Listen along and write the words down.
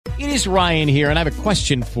It is Ryan here, and I have a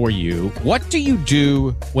question for you. What do you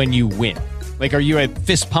do when you win? Like, are you a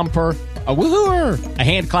fist pumper, a woohooer, a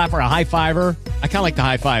hand clapper, a high fiver? I kind of like the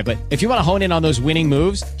high five, but if you want to hone in on those winning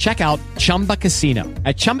moves, check out Chumba Casino.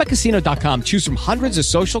 At ChumbaCasino.com, choose from hundreds of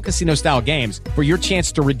social casino-style games for your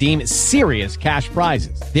chance to redeem serious cash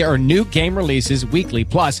prizes. There are new game releases weekly,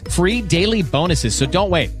 plus free daily bonuses. So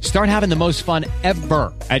don't wait. Start having the most fun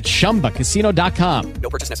ever at ChumbaCasino.com.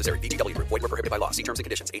 No purchase necessary. VGW Group. Void where prohibited by law. See terms and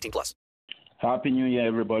conditions. 18+. Happy New Year,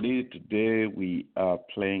 everybody. Today we are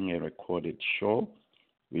playing a recorded show.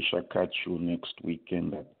 We shall catch you next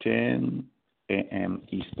weekend at 10 a.m.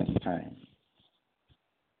 Eastern Time.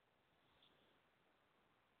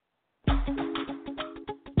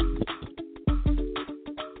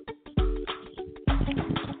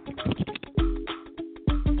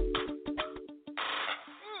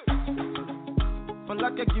 For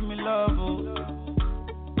like give me love, oh.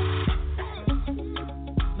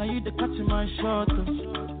 Now you the catch my shot, oh.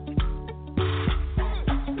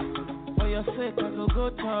 For your sake, I go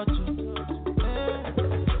touch you. Hey.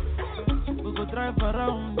 We go drive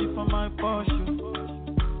around for my Porsche.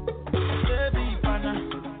 Baby, pana,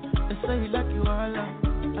 they say you like you all.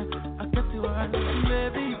 I get you all.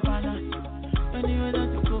 Baby, pana, anywhere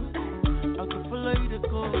that you go, I can follow you to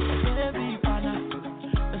go. Baby, pana,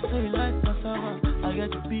 they say you like cassava. I get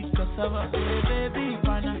to big cassava. Hey, baby,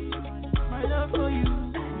 pana, my love for you,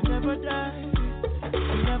 you never die.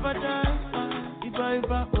 You never die.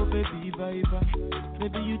 Iba, oh baby, Iba.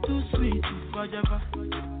 Baby, you too sweet, Iba.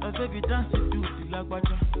 Oh baby, dance you do the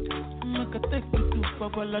lagwaja. Make a take you to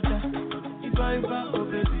Babalada. Iba, oh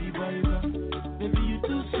baby, Iba. Baby, you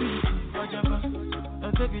too sweet, Iba.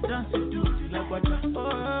 Oh baby, dance you do the lagwaja.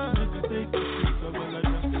 Oh, make a take you to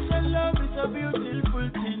Babalada. So love is a beautiful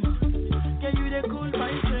thing. Can you they cool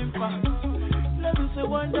my temper? Love is a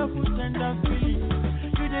wonderful tender feeling.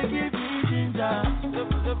 You they give me ginger.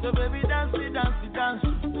 So baby, dance.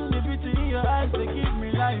 The beauty in your eyes, they give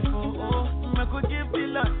me life, oh. I could give the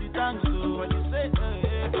love the thanks, oh. What you say,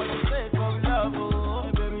 for the sake of love,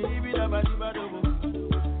 oh. Baby, leave it up, and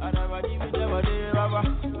I never give it up, baba.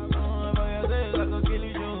 For your sake, I could kill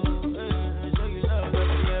you, show you love that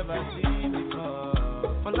you never seen before.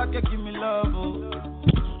 For like you give me love, oh.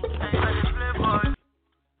 Hey, I just play boy.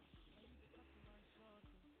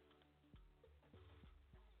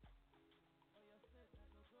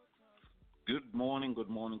 Good morning,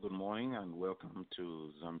 and welcome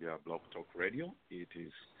to Zambia Blog Talk Radio. It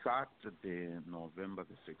is Saturday, November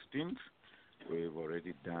the 16th. We've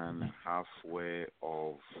already done halfway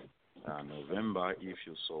of November, if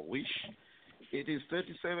you so wish. It is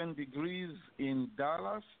 37 degrees in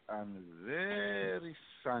Dallas and very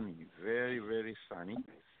sunny, very, very sunny.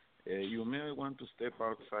 You may want to step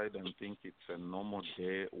outside and think it's a normal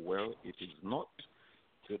day. Well, it is not.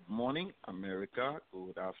 Good morning, America.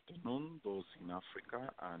 Good afternoon, those in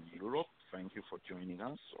Africa and Europe. Thank you for joining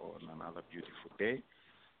us on another beautiful day.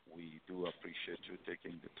 We do appreciate you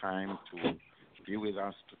taking the time to be with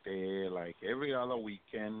us today, like every other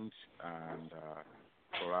weekend. And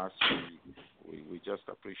for us, we just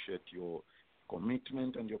appreciate your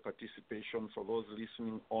commitment and your participation. For those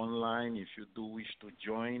listening online, if you do wish to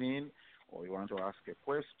join in, or you want to ask a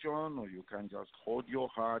question, or you can just hold your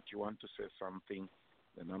heart, you want to say something,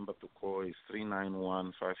 the number to call is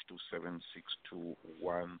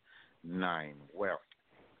 391-527-6219. Well,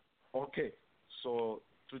 okay, so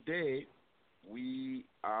today we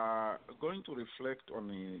are going to reflect on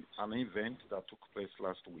an event that took place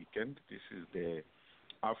last weekend. This is the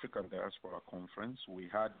African Diaspora Conference. We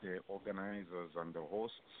had the organizers and the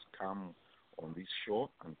hosts come on this show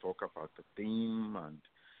and talk about the theme and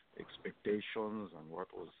expectations and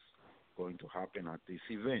what was going to happen at this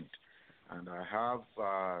event. And I have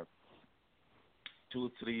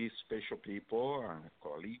 2-3 special people and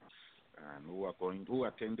colleagues and who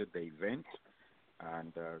attended the event.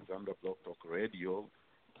 And Zambia Blog Talk Radio,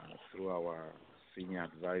 through our senior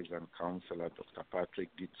advisor and counselor, Dr.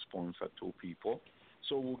 Patrick, did sponsor 2 people.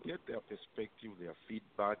 So we'll get their perspective, their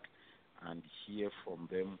feedback, and hear from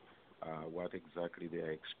them what exactly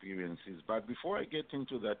their experience is. But before I get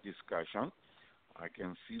into that discussion, I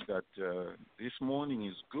can see that this morning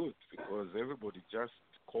is good because everybody just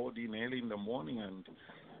called in early in the morning and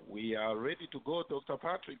we are ready to go. Dr.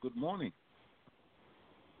 Patrick, good morning.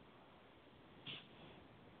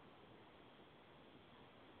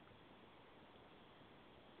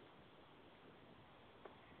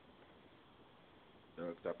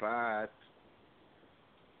 Dr. Pat.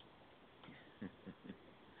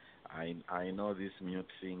 I know this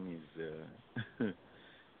mute thing is...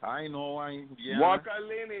 I know I... Yeah.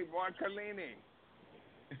 Wakalini.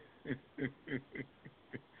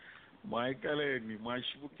 Maikaleni,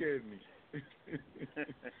 Mwashibukeni.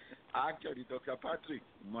 Actually, Dr. Patrick,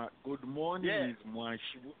 good morning is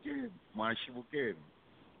Mwashibukeni. Mwashibukeni.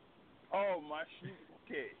 Oh,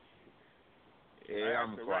 Mwashibuke. Yeah,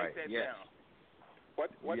 I'm quiet. Yes.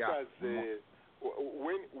 What does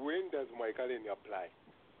when does Maikaleni apply?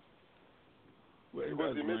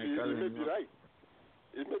 Because he may be right.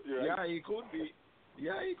 It may be right. Yeah, he could be.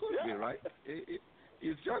 Yeah, he could be right.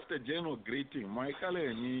 It's just a general greeting.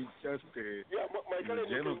 Maikaleni is just a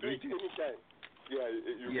general greeting. Anytime.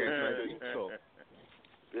 Yeah, I think so.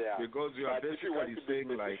 Yeah. Because you are basically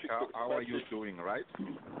saying like, how are you doing, right?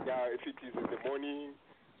 Yeah, if it is in the morning,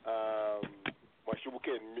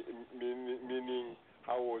 Mwashibuken meaning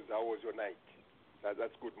how was your night?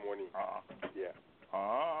 That's good morning. Yeah.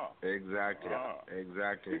 Exactly.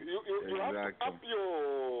 Exactly. You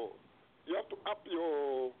have to up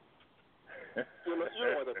your. You know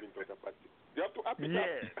what I've been talking about. You have to up it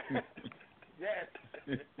up. Yes.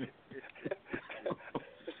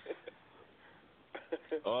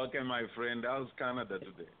 Okay, my friend. How's Canada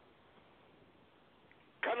today?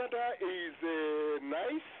 Canada is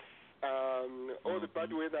nice. All the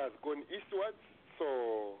bad weather has gone eastwards. So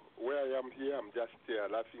where I am here, I'm just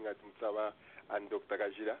laughing at Mutsawa and Dr.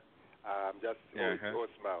 Gajira. I'm just all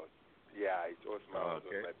smiles. Yeah, it's all smiles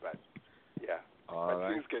on my part. Yeah. But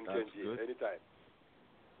things can change here anytime.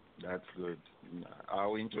 That's good.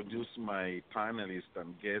 I'll introduce my panelists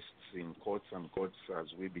and guests in quotes and quotes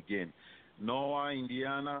as we begin. Noah,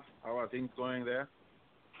 Indiana, how are things going there?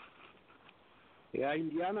 Yeah,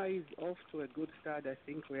 Indiana is off to a good start. I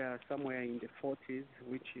think we are somewhere in the 40s,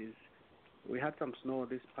 which is, we had some snow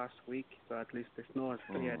this past week, so at least the snow has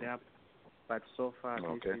cleared up. But so far,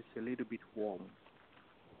 it's a little bit warm.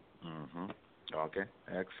 Okay,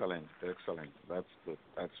 excellent. That's good.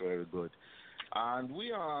 That's very good. And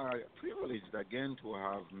we are privileged again to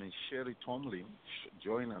have Ms. Sherry Tomlin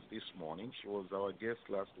join us this morning. She was our guest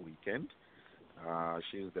last weekend.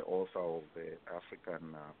 She is the author of The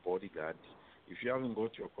African Bodyguard. If you haven't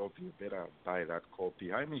got your copy, you better buy that copy.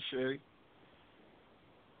 Hi, Ms. Sherry.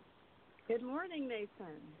 Good morning,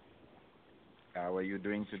 Nathan. How are you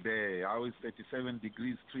doing today? How is 37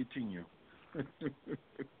 degrees treating you?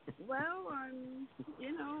 Well, I'm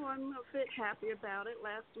a bit happy about it.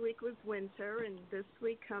 Last week was winter, and this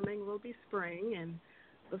week coming will be spring, and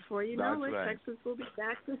before you know it, Texas will be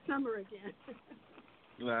back to summer again.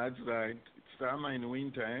 That's right. It's summer and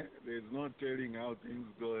winter. Eh? There's no telling how things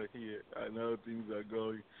go here and how things are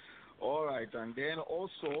going. All right, and then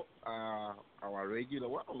also one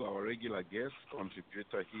of our regular guests,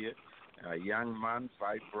 contributor here, a young man,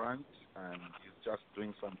 vibrant, and he's just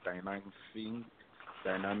doing some dynamic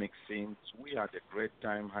things. We had a great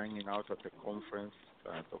time hanging out at the conference,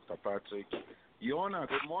 Dr. Patrick. Yona,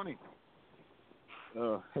 good morning.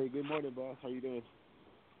 Hey, good morning, boss. How you doing?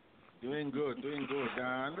 Doing good.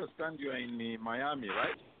 I understand you are in Miami,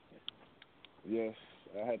 right? Yes,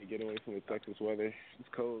 I had to get away from the Texas weather. It's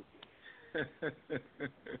cold.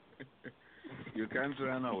 You can't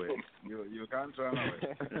run away. You can't run away.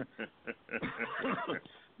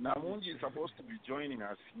 Now, Munji is supposed to be joining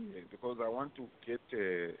us here because I want to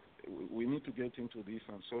we need to get into this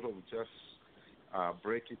and sort of just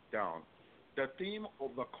break it down. The theme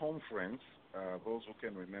of the conference, those who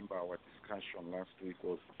can remember our discussion last week,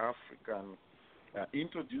 was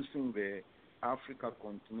introducing the Africa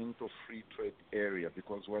Continental Free Trade Area,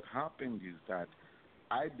 because what happened is that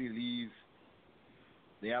I believe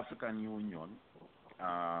the African Union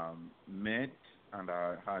met and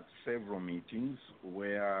had several meetings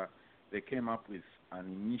where they came up with an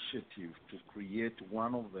initiative to create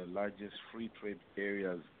one of the largest free trade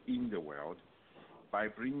areas in the world by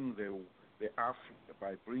bringing the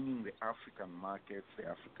African markets, the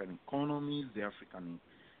African economies, the African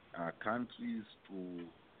countries to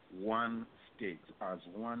one state as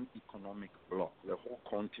one economic bloc, the whole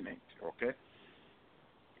continent. Okay.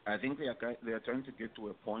 I think they are trying to get to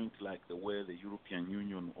a point like the way the European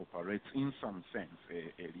Union operates in some sense,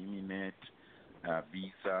 eliminate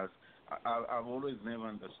visas. I've always never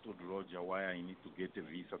understood, Roger, why I need to get a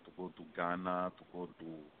visa to go to Ghana, to go to,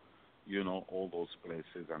 all those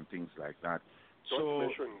places and things like that. Don't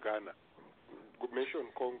mention Ghana. Mention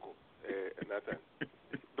Congo, Nathan.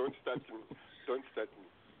 Don't start me.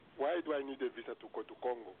 Why do I need a visa to go to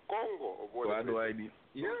Congo? Congo, of all why do I need?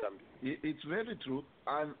 Yeah, it's very true.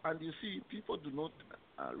 And you see, people do not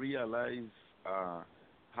realize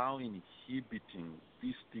how inhibiting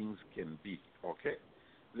these things can be, okay?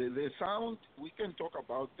 They sound, we can talk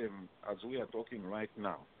about them as we are talking right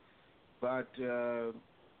now. But,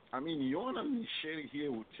 Yona and Sherry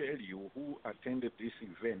here will tell you, who attended this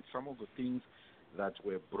event, some of the things that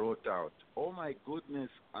were brought out. Oh my goodness!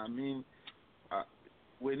 I mean,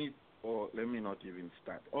 when it. Oh, let me not even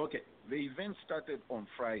start. Okay, the event started on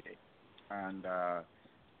Friday, and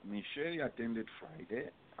Michelle attended Friday.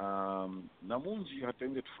 Namunji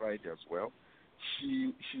attended Friday as well.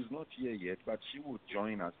 She's not here yet, but she will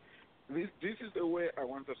join us. This is the way I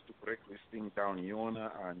want us to break this thing down,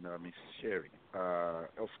 Iona and Miss Sherry.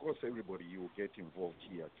 Of course, everybody, you will get involved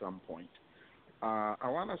here at some point. I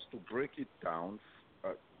want us to break it down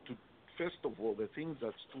to, first of all, the things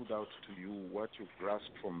that stood out to you, what you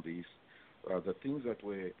grasped from this, the things that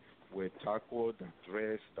were tackled,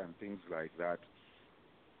 addressed, and things like that.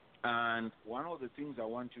 And one of the things I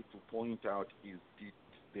want you to point out is, did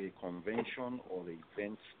the convention or the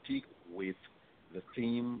event stick with the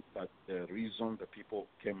theme, that the reason the people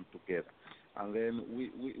came together? And then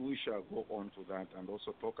we shall go on to that and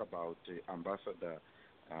also talk about Ambassador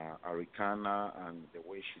Arikana and the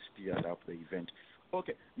way she steered up the event.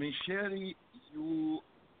 Okay, Ms. Sherry, you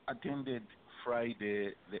attended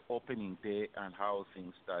Friday, the opening day, and how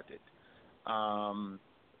things started. From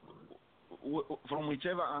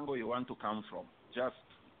whichever angle you want to come from, just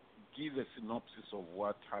give a synopsis of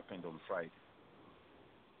what happened on Friday.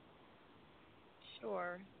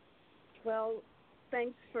 Sure. Well,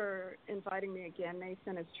 thanks for inviting me again,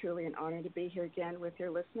 Nathan. It's truly an honor to be here again with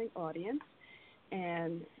your listening audience.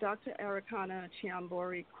 And Dr. Arikana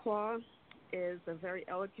Chiambori Kwa is a very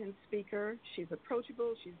eloquent speaker. She's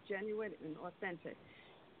approachable, she's genuine and authentic.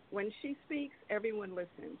 When she speaks, everyone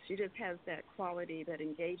listens. She just has that quality that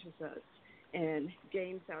engages us and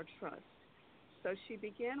gains our trust. So she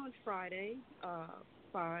began on Friday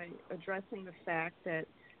by addressing the fact that,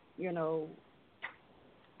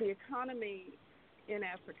 the economy in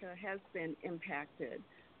Africa has been impacted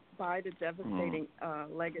by the devastating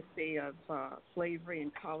legacy of slavery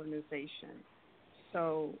and colonization.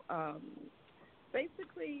 So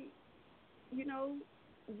basically,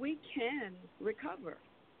 we can recover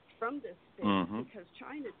from this thing because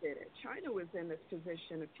China did it. China was in this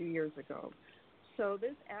position a few years ago. So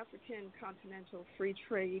this African Continental Free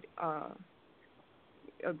Trade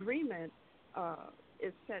Agreement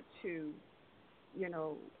is set to,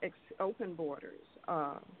 open borders,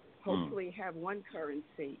 hopefully have one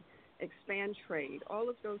currency, expand trade. All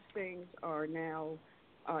of those things are now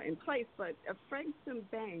in place. But a Frankston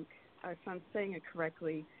Bank, if I'm saying it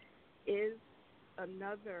correctly, is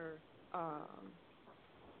another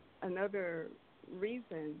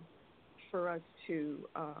reason for us to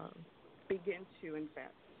begin to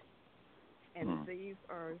invest. And these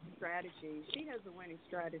are strategies. She has a winning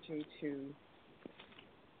strategy to,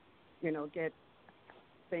 get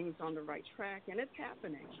things on the right track, and it's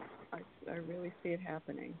happening. I really see it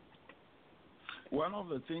happening. One of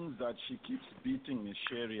the things that she keeps beating Ms.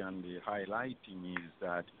 Sherry and highlighting is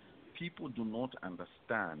that people do not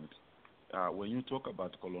understand when you talk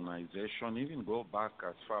about colonization, even go back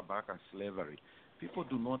as far back as slavery, people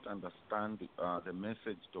do not understand the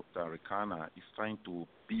message Dr. Arikana is trying to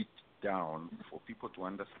beat down for people to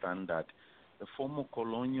understand that the former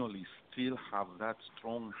colonialists still have that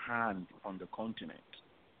strong hand on the continent.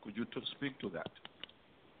 Could you speak to that?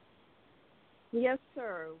 Yes,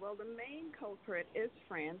 sir. Well, the main culprit is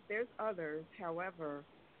France. There's others. However,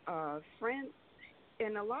 France,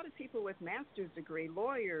 and a lot of people with master's degree,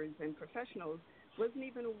 lawyers and professionals, wasn't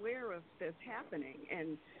even aware of this happening.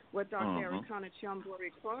 And what Dr. Arikana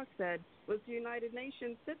Chiambori Kwa said was the United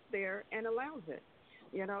Nations sits there and allows it.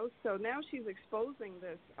 So now she's exposing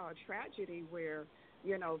this tragedy where,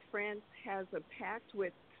 France has a pact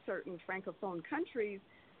with certain Francophone countries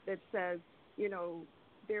that says,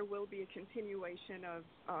 there will be a continuation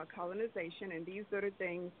of colonization, and these are the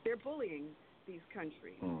things, they're bullying these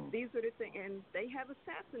countries. These are the things, and they have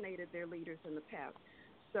assassinated their leaders in the past.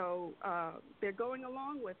 So they're going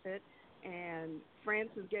along with it, and France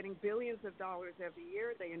is getting billions of dollars every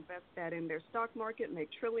year. They invest that in their stock market, make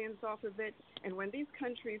trillions off of it. And when these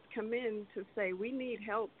countries come in to say, we need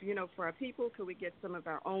help, for our people, could we get some of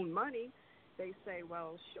our own money? They say,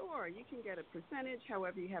 well, sure, you can get a percentage,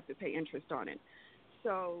 however, you have to pay interest on it.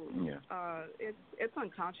 So it's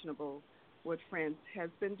unconscionable what France has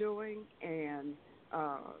been doing, and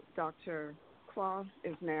Dr. Kwa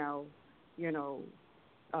is now,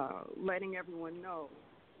 letting everyone know.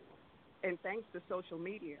 And thanks to social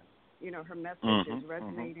media, her message is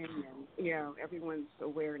resonating, and, everyone's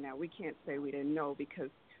aware now. We can't say we didn't know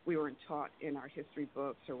because we weren't taught in our history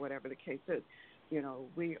books or whatever the case is.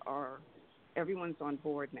 Everyone's on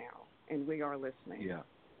board now, and we are listening. Yeah,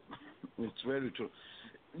 it's very true.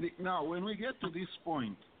 Now, when we get to this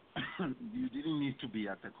point, you didn't need to be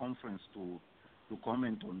at the conference to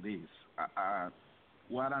comment on this.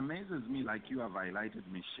 what amazes me, like you have highlighted,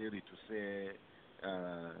 Ms. Sherry, to say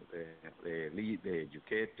the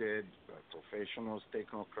educated, professionals,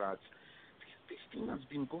 technocrats, this thing has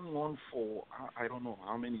been going on for, I don't know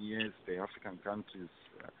how many years. The African countries,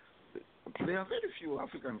 there are very few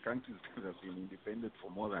African countries that have been independent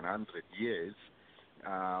for more than 100 years.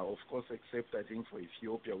 Of course, except I think for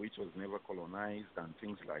Ethiopia, which was never colonized and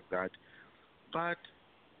things like that. But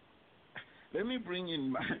let me bring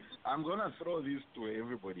in, I'm going to throw this to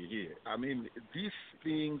everybody here. I mean, this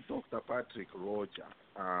thing, Dr. Patrick Roger,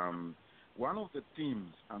 one of the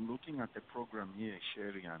themes, I'm looking at the program here,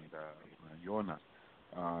 Sherry and Jonas.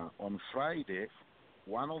 On Friday,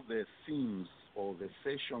 one of the themes or the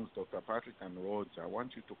sessions, Dr. Patrick and Roger, I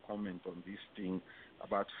want you to comment on this thing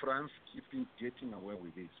about France getting away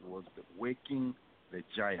with this, was the waking the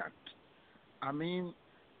giant. I mean,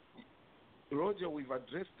 Roger, we've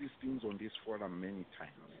addressed these things on this forum many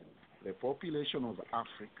times. The population of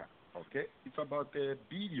Africa, okay, it's about 1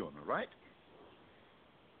 billion, right?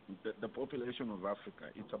 The population of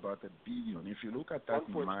Africa, it's about 1 billion. If you look at that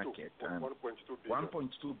market,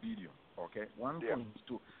 1.2 billion, okay,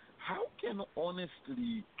 1.2. How can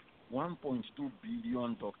honestly 1.2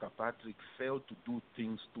 billion, Dr. Patrick, fail to do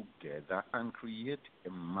things together and create a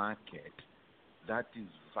market that is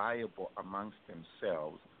viable amongst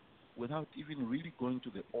themselves without even really going to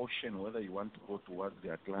the ocean, whether you want to go towards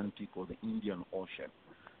the Atlantic or the Indian Ocean?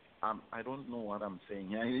 I don't know what I'm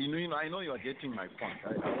saying. I know you are getting my point.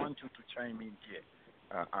 I want you to chime in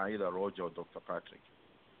here, either Roger or Dr. Patrick.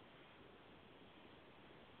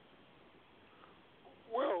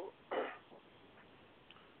 Well,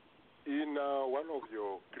 in one of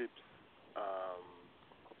your clips,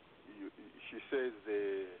 she says,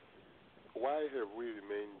 why have we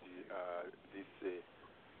remained this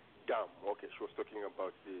dumb? Okay, she was talking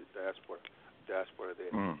about the diaspora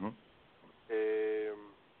there. Mm-hmm.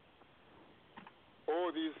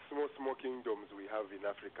 All these small kingdoms we have in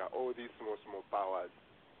Africa, all these small powers,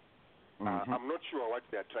 I'm not sure what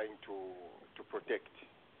they are trying to protect.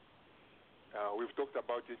 We've talked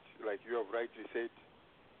about it, like you have rightly said.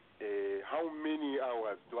 How many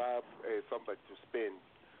hours do I have somebody to spend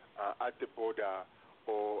at the border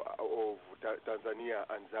of Tanzania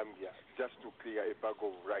and Zambia just to clear a bag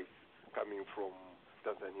of rice coming from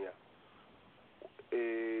Tanzania?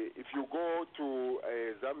 If you go to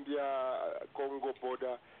Zambia-Congo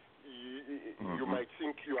border, you might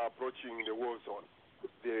think you are approaching the war zone.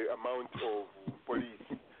 The amount of police,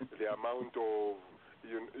 the amount of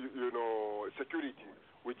security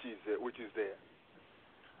which is there.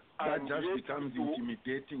 That And just becomes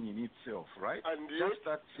intimidating in itself, right? And just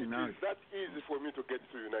that scenario. It is that easy for me to get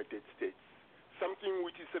to the United States. Something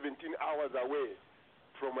which is 17 hours away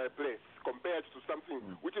from my place compared to something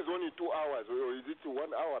which is only 2 hours, or is it 1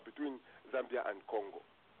 hour between Zambia and Congo?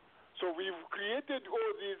 So we've created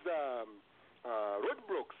all these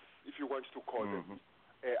roadblocks, if you want to call them,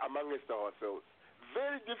 amongst ourselves.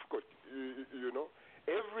 Very difficult, you know.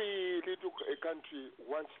 Every little country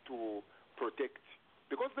wants to protect,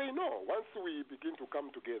 because they know once we begin to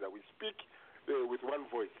come together, we speak with one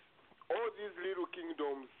voice. All these little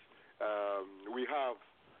kingdoms we have,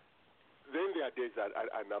 then their days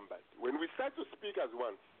are numbered. When we start to speak as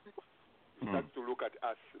one, we start to look at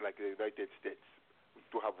us like the United States,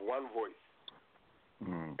 to have one voice.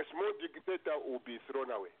 A small dictator will be thrown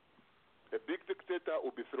away. A big dictator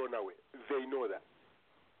will be thrown away. They know that.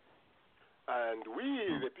 And we,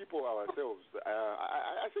 the people ourselves,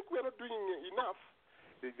 I think we are not doing enough.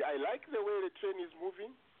 I like the way the train is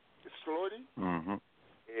moving, slowly,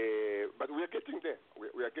 but we are getting there.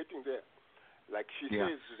 We are getting there. Like she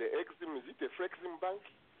says, the Exim, is it a Flexim Bank?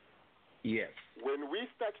 Yes. When we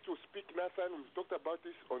start to speak, Nathan, we've talked about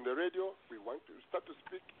this on the radio, we want to start to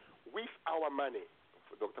speak with our money.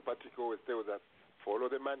 Dr. Patrick always tells us, follow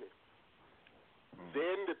the money.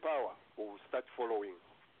 Then the power will start following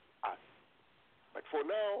us. But for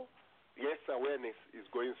now, yes, awareness is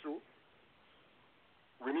going through.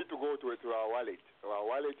 We need to go to our wallet. Our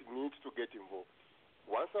wallet needs to get involved.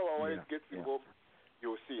 Once our wallet gets involved,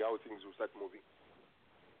 you'll see how things will start moving.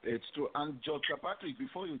 It's true. And Dr. Patrick,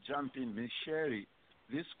 before you jump in, Ms. Sherry,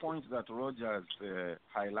 this point that Roger has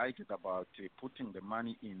highlighted about putting the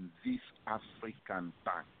money in this African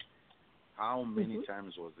bank, how many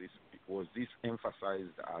times was this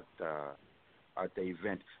emphasized at the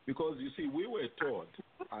event? Because, you see, we were taught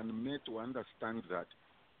and made to understand that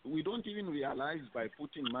we don't even realize by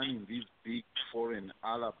putting money in these big foreign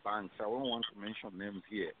other banks, I don't want to mention names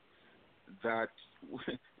here, that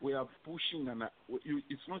we are pushing, and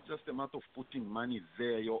it's not just a matter of putting money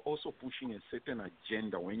there, you're also pushing a certain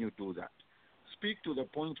agenda when you do that. speak to the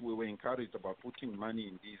point we were encouraged about putting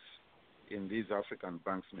money in these African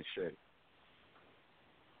banks, Michelle.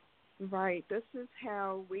 Right. This is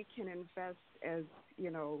how we can invest as,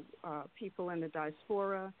 people in the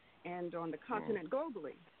diaspora and on the continent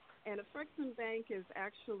globally. And a Frexham Bank is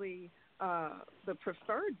actually the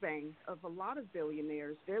preferred bank of a lot of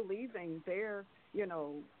billionaires. They're leaving their,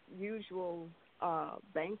 usual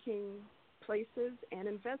banking places and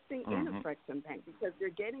investing in a Frexham Bank because they're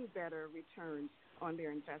getting better returns on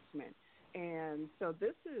their investment. And so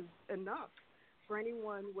this is enough for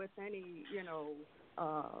anyone with any,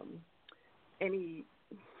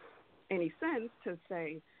 any sense to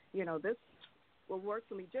say, this will work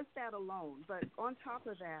for me, just that alone. But on top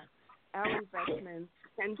of that, our investments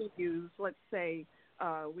can be used. Let's say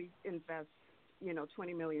we invest,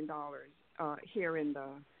 $20 million here in the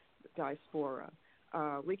diaspora.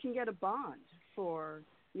 We can get a bond for,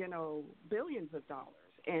 billions of dollars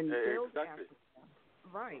and build Africa,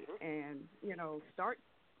 right? And start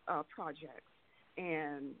projects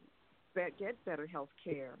and get better health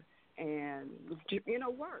care and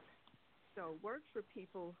work. So work for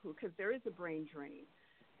people because there is a brain drain.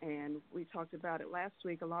 And we talked about it last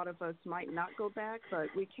week. A lot of us might not go back, but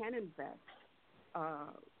we can invest.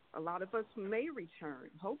 A lot of us may return,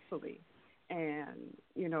 hopefully, and,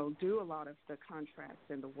 do a lot of the contracts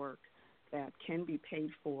and the work that can be paid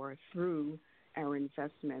for through our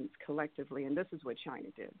investments collectively. And this is what China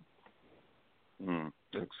did.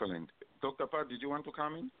 Excellent. Dr. Pat, did you want to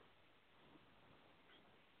come in?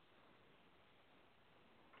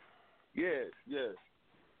 Yes.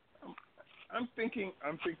 I'm thinking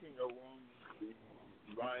along the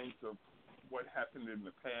lines of what happened in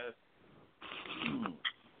the past,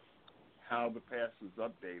 how the past was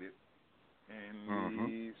updated, and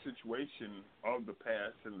the situation of the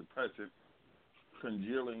past and the present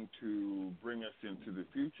congealing to bring us into the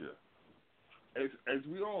future. As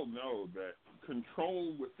we all know, that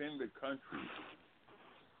control within the country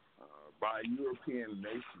by European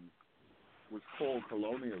nations was called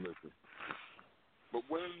colonialism. But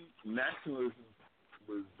when nationalism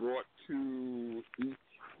was brought to each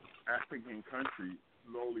African country,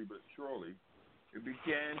 slowly but surely, it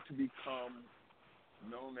began to become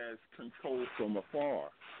known as control from afar,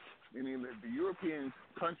 meaning that the European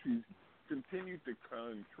countries continued to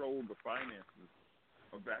control the finances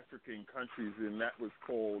of African countries, and that was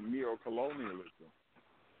called neocolonialism.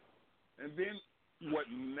 And then what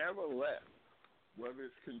never left, whether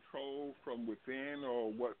it's control from within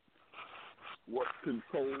or what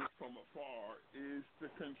controls from afar, is the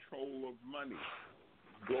control of money,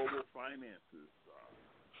 global finances,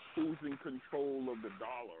 who's in control of the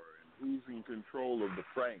dollar and who's in control of the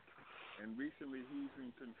franc, and recently who's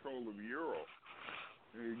in control of the euro.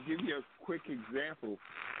 To give you a quick example,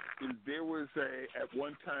 there was at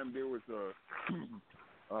one time there was a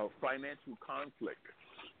financial conflict.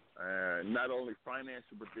 Not only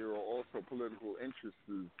financial, but there were also political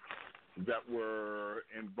interests that were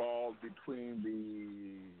involved between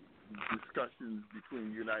the discussions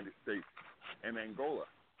between the United States and Angola.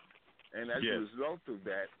 And as a result of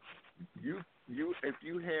that, you if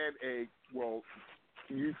you had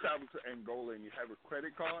you travel to Angola and you have a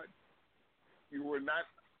credit card, you were not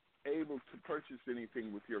able to purchase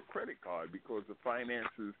anything with your credit card because the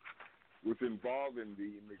finances was involved in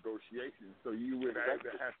the negotiations. So you would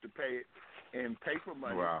either have to pay it in paper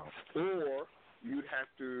money, or you'd have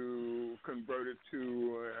to convert it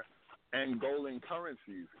to Angolan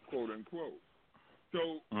currencies, quote unquote.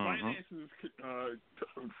 So finances,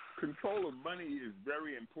 control of money is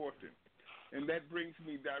very important. And that brings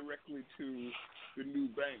me directly to the new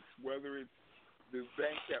banks, whether it's the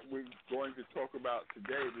bank that we're going to talk about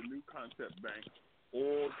today, the New Concept Bank,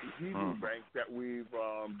 or the Hebrew Bank that we've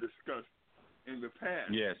discussed in the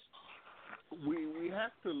past. Yes. We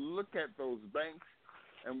have to look at those banks,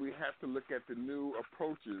 and we have to look at the new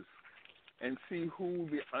approaches and see who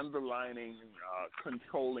the underlying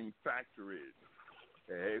controlling factor is.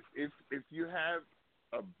 If you have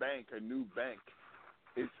a bank, a new bank,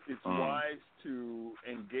 it's wise to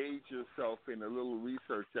engage yourself in a little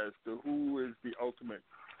research as to who is the ultimate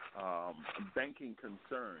banking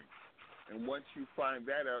concern. And once you find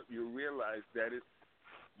that out, you realize that it's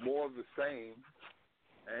more of the same.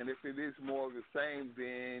 And if it is more of the same,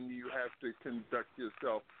 then you have to conduct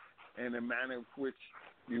yourself in a manner in which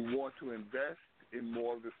you want to invest in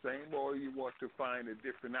more of the same, or you want to find a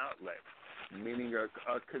different outlet, meaning a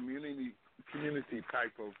community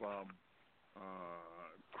type of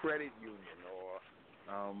credit union or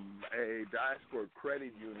a diaspora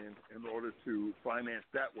credit union in order to finance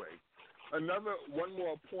that way. One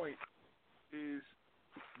more point is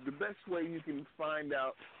the best way you can find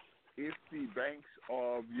out if the banks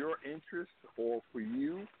are of your interest or for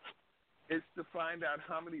you, it's to find out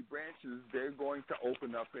how many branches they're going to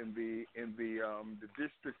open up in the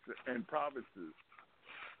districts and provinces,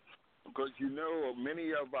 because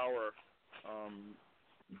many of our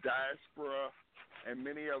diaspora and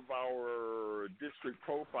many of our district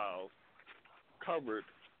profiles covered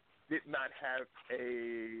did not have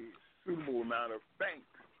a suitable amount of banks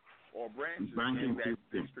or branches in that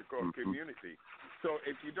district or community. So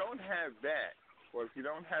if you don't have that, or if you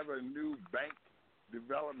don't have a new bank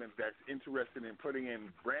development that's interested in putting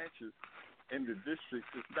in branches in the districts,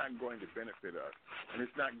 it's not going to benefit us, and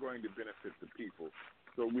it's not going to benefit the people.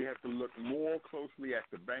 So we have to look more closely at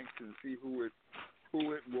the banks and see who it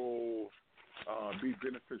will be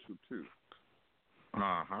beneficial to.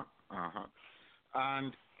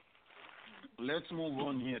 And let's move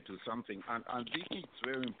on here to something. And I think it's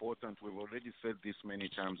very important. We've already said this many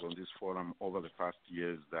times on this forum over the past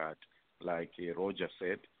years that, like Roger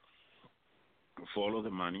said, follow the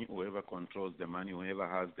money. Whoever controls the money, whoever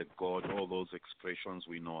has the God, all those expressions,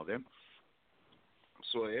 we know them.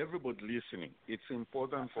 So everybody listening, it's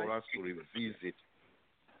important for us to revisit.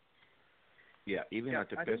 Yeah, even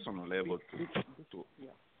at a personal level.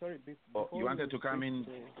 Sorry, you wanted to come in?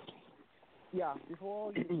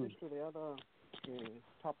 Before you switch to the other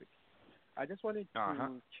topic, I just wanted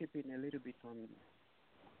to chip in a little bit on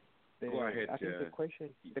the. Go ahead. I think the question.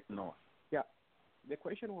 The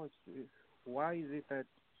question was, why is it that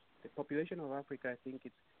the population of Africa, I think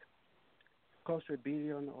it's close to 1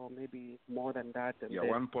 billion or maybe more than that. And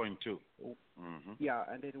 1.2. Yeah,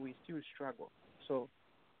 and then we still struggle. So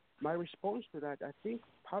my response to that, I think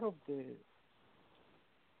part of the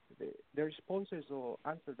responses or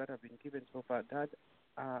answers that have been given so far, that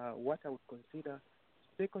are what I would consider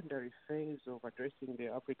secondary phase of addressing the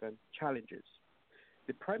African challenges.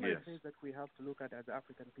 The primary phase that we have to look at as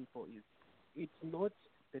African people is it's not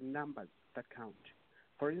the numbers that count.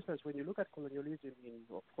 For instance, when you look at colonialism in,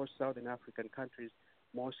 of course, Southern African countries,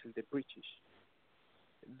 mostly the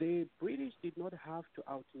British did not have to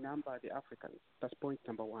outnumber the Africans. That's point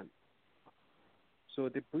number one. So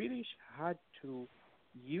the British had to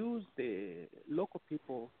use the local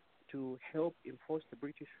people to help enforce the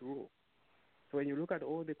British rule. So when you look at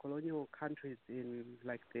all the colonial countries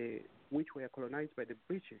which were colonized by the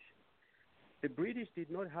British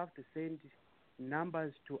did not have to send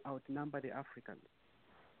numbers to outnumber the Africans.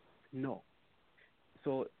 No.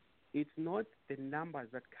 So it's not the numbers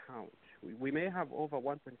that count. We may have over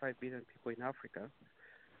 1.5 billion people in Africa.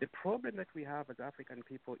 The problem that we have as African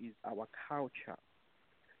people is our culture.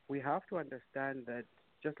 We have to understand that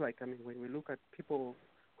just like, when we look at people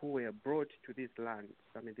who were brought to this land,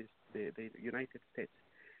 the United States,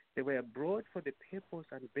 they were brought for the purpose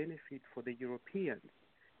and benefit for the Europeans.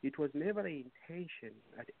 It was never the intention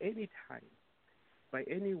at any time by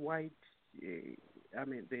any white,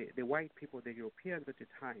 the white people, the Europeans at the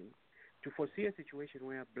time, to foresee a situation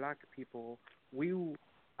where black people will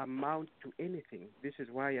amount to anything. This is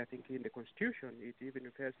why I think in the Constitution it even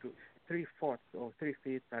refers to 3/4 or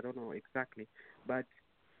 3/5, I don't know exactly, but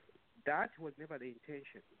that was never the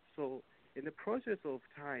intention. So in the process of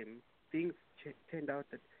time, things turned out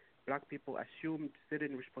that black people assumed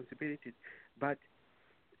certain responsibilities. But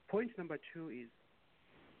point number two is,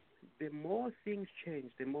 the more things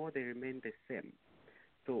change, the more they remain the same.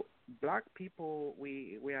 So black people,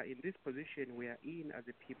 we are in this position we are in as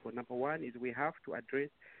a people. Number one is we have to address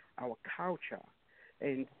our culture.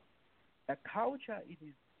 And a culture, it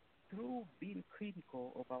is through being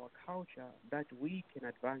critical of our culture that we can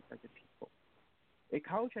advance as a people. A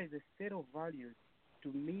culture is a set of values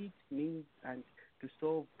to meet needs and to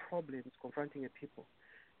solve problems confronting a people.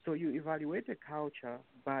 So you evaluate a culture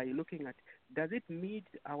by looking at, does it meet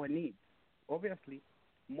our needs? Obviously,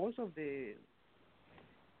 most of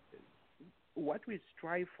what we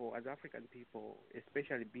strive for as African people,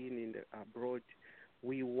 especially being in abroad,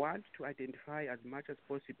 we want to identify as much as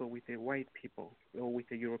possible with the white people or with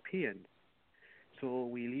the Europeans. So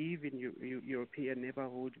we live in European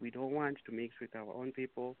neighborhoods. We don't want to mix with our own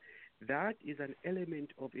people. That is an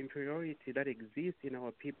element of inferiority that exists in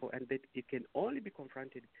our people, and that it can only be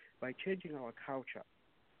confronted by changing our culture.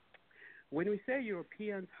 When we say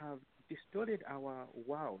Europeans have distorted our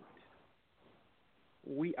world,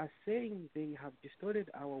 we are saying they have distorted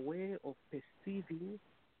our way of perceiving,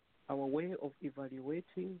 our way of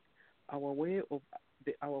evaluating, our way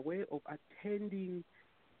of attending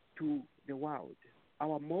to the world,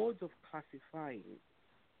 our modes of classifying,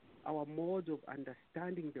 our modes of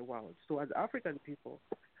understanding the world. So as African people,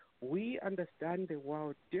 we understand the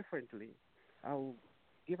world differently. I'll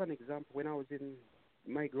give an example. When I was in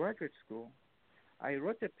my graduate school, I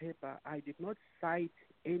wrote a paper. I did not cite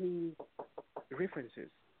any references.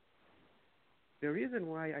 The reason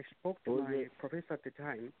why I spoke to my professor at the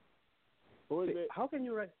time, how can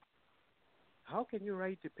you write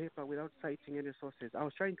a paper without citing any sources? I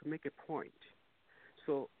was trying to make a point.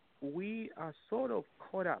 So we are sort of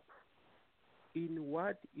caught up in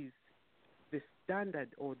what is the standard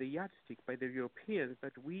or the yardstick by the Europeans,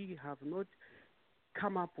 but we have not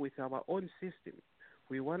come up with our own system.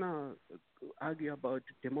 We want to argue about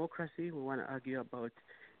democracy. We want to argue about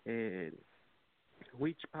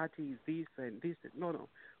which party is this and this. No.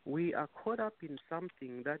 We are caught up in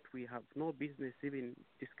something that we have no business even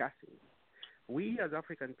discussing. We as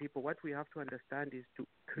African people, what we have to understand is to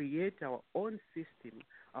create our own system,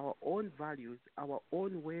 our own values, our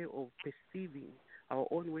own way of perceiving, our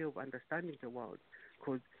own way of understanding the world.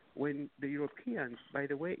 Because when the Europeans, by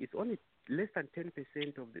the way, it's only less than 10%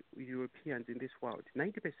 of the Europeans in this world.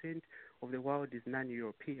 90% of the world is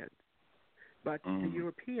non-Europeans. But the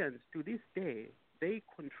Europeans, to this day, they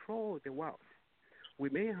control the world. We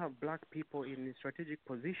may have black people in a strategic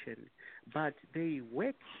position, but they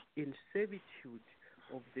work in servitude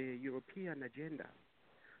of the European agenda.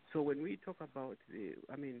 So when we talk about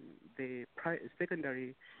the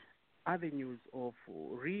secondary avenues of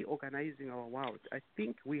reorganizing our world, I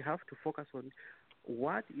think we have to focus on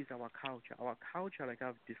what is our culture. Our culture, like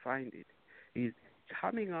I've defined it, is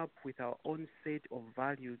coming up with our own set of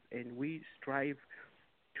values, and we strive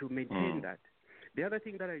to maintain that. The other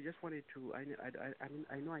thing that I just wanted to, I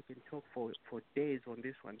know I can talk for days on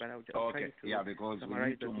this one, but I'll just try to because summarize we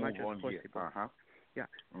need to as much move on as here. possible. Yeah.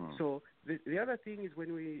 So the other thing is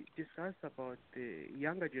when we discuss about the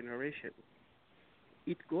younger generation,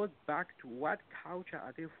 it goes back to what culture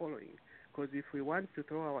are they following? Because if we want to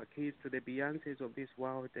throw our kids to the Beyoncés of this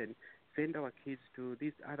world and send our kids to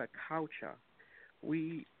this other culture,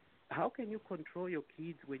 how can you control your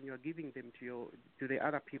kids when you're giving them to the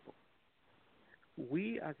other people?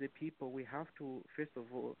 We as a people, we have to, first of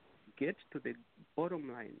all, get to the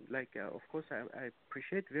bottom line. Like, of course, I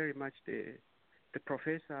appreciate very much the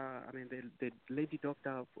professor, the lady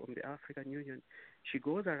doctor from the African Union. She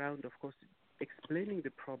goes around, of course, explaining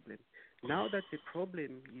the problem. Now that the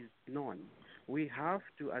problem is known, we have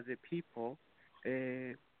to, as a people,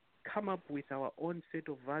 come up with our own set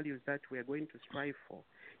of values that we are going to strive for.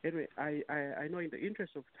 Anyway, I know in the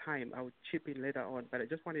interest of time, I'll chip in later on, but I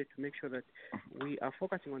just wanted to make sure that we are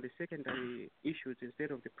focusing on the secondary issues instead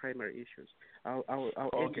of the primary issues. I'll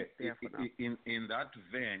end it there for now. In that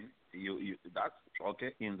vein, that's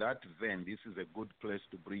okay. In that vein, this is a good place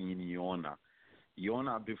to bring in Yona.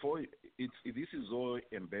 Yona, this is all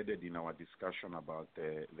embedded in our discussion about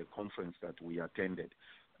the conference that we attended.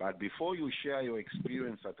 But before you share your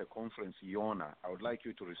experience at the conference, Yona, I would like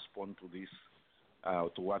you to respond to this,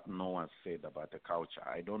 to what Noah said about the culture.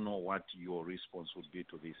 I don't know what your response would be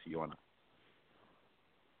to this, Yona.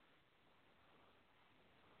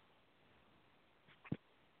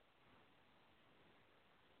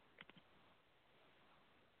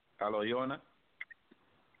 Hello, Yona.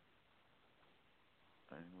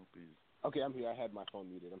 Okay, I'm here. I had my phone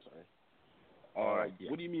muted. I'm sorry. All right.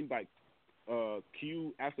 What do you mean by? Can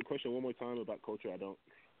you ask the question one more time about culture? I don't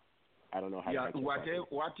know how. Yeah,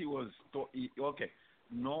 what he was. Okay,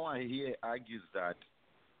 Noah here argues that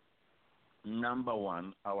number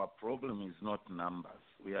one, our problem is not numbers.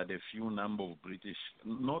 We had a few number of British.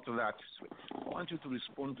 Not that. I want you to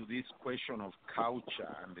respond to this question of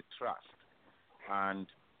culture and the trust, and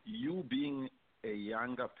you being a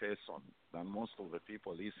younger person than most of the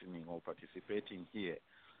people listening or participating here,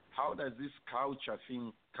 how does this culture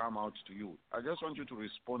thing come out to you? I just want you to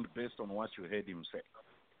respond based on what you heard him say.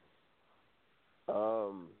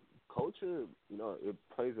 Culture, it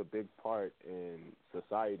plays a big part in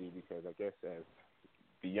society because I guess as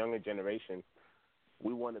the younger generation,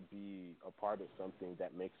 we want to be a part of something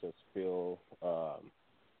that makes us feel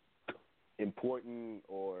important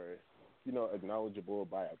or, acknowledgeable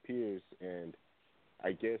by our peers. And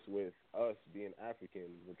I guess with us being African,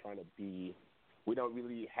 we don't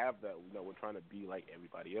really have that. We're trying to be like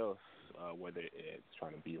everybody else, whether it's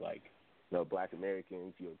trying to be like, Black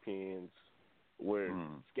Americans, Europeans. We're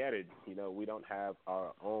scattered. We don't have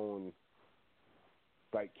our own,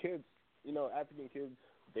 like kids, African kids,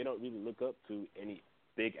 they don't really look up to any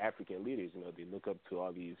big African leaders. They look up to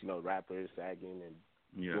all these, rappers sagging and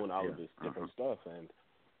doing all of this different stuff. And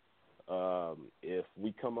if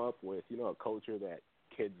we come up with, a culture that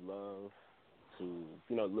kids love to,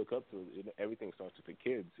 look up to, everything starts with the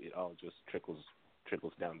kids. It all just trickles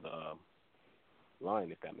down the line,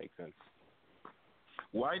 if that makes sense.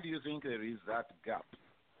 Why do you think there is that gap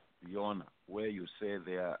Yona, where you say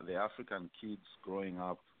the African kids growing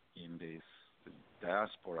up in this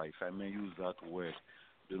diaspora, if I may use that word,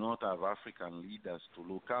 do not have African leaders to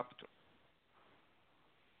look up to?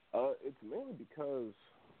 It's mainly because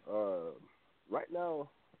right now,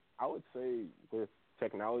 I would say with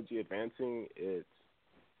technology advancing, it's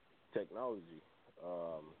technology.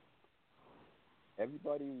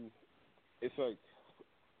 Everybody, it's like,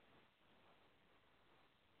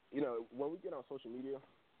 when we get on social media,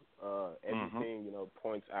 everything,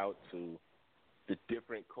 points out to the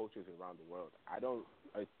different cultures around the world.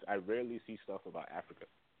 I rarely see stuff about Africa.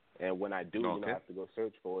 And when I do, I have to go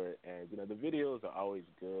search for it. And, the videos are always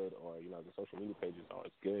good, or, the social media pages are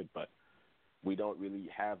always good, but we don't really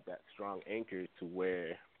have that strong anchor to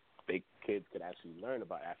where kids could actually learn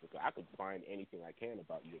about Africa. I could find anything I can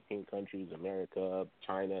about European countries, America,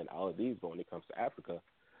 China, and all of these, but when it comes to Africa,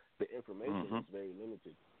 the information is very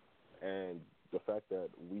limited. And the fact that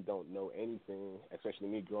we don't know anything, especially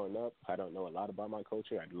me growing up, I don't know a lot about my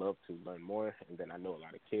culture. I'd love to learn more. And then I know a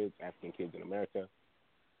lot of kids, African kids in America.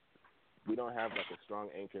 We don't have like a strong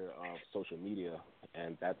anchor of social media,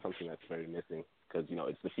 and that's something that's very missing because,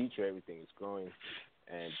 it's the future. Everything is growing,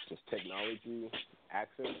 and just technology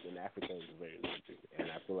access in Africa is very limited.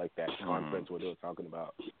 And I feel like that conference where they were talking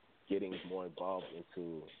about getting more involved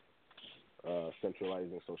into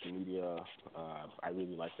centralizing social media, I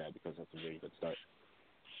really like that because that's a very good start.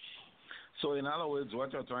 So in other words,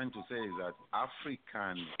 what you're trying to say is that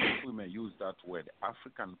African, if we may use that word,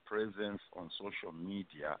 African presence on social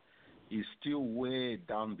media is still way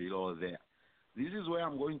down below there. This is where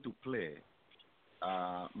I'm going to play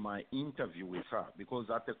my interview with her, because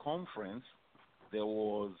at the conference there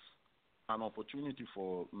was an opportunity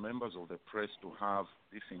for members of the press to have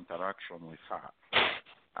this interaction with her.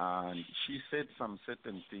 And she said some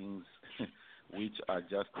certain things which are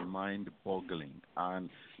just mind-boggling. And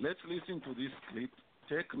let's listen to this clip.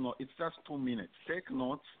 Take note. It's just 2 minutes. Take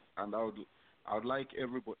notes, and I would like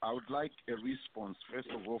everybody. I would like a response first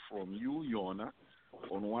of all from you, Yona,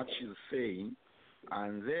 on what she's saying,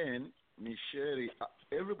 and then Michelle.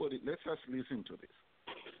 Everybody, let's just listen to this.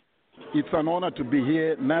 It's an honor to be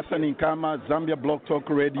here. Nathan Nkama, Zambia Blog Talk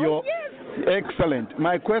Radio. Oh, yes. Excellent.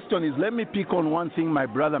 My question is, let me pick on one thing my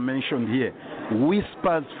brother mentioned here.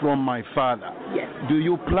 Whispers from my father. Yes. Do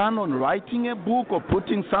you plan on writing a book or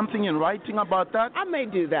putting something in writing about that? I may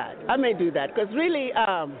do that because really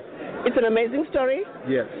it's an amazing story.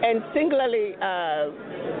 Yes. And singularly,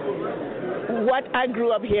 what I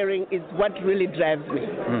grew up hearing is what really drives me.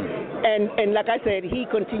 And like I said, he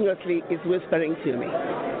continuously is whispering to me.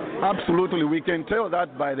 Absolutely. We can tell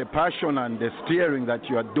that by the passion and the steering that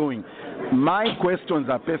you are doing. My questions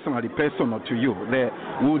are personally personal to you.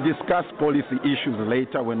 We'll discuss policy issues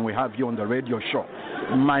later when we have you on the radio show.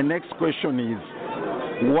 My next question is,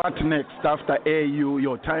 what next after AU,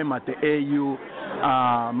 your time at the AU?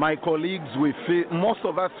 My colleagues, most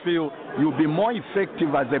of us feel you'll be more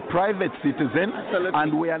effective as a private citizen. Absolutely.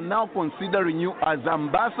 And we are now considering you as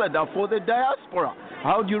ambassador for the diaspora.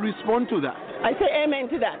 How do you respond to that? I say amen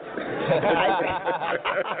to that.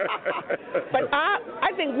 But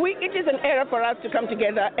I think it is an era for us to come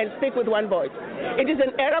together and speak with one voice. It is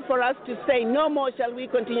an era for us to say no more shall we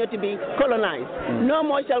continue to be colonized. No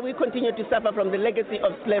more shall we continue to suffer from the legacy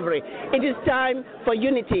of slavery. It is time for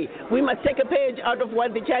unity. We must take a page out of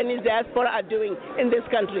what the Chinese diaspora are doing in this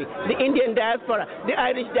country, the Indian diaspora, the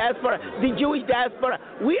Irish diaspora, the Jewish diaspora.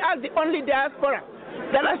 We are the only diaspora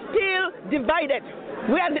that are still divided.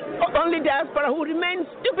 We are the only diaspora who remain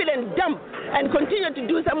stupid and dumb and continue to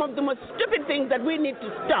do some of the most stupid things that we need to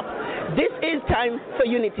stop. This is time for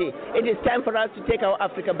unity. It is time for us to take our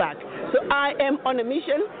Africa back. So I am on a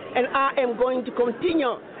mission, and I am going to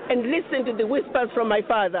continue and listen to the whispers from my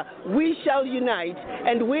father. We shall unite,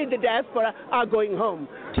 and we, the diaspora, are going home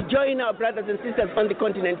to join our brothers and sisters on the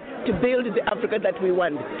continent to build the Africa that we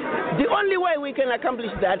want. The only way we can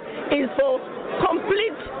accomplish that is for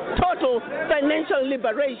complete, total financial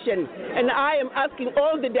liberation. And I am asking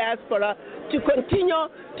all the diaspora to continue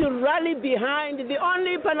to rally behind the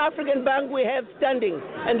only Pan-African bank we have standing,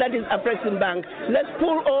 and that is Afrexim Bank. Let's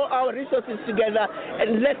pull all our resources together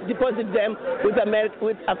and let's deposit them with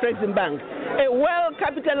Afrexim Bank. A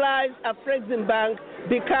well-capitalized Afrexim Bank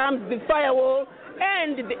becomes the firewall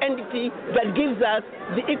and the entity that gives us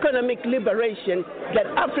the economic liberation that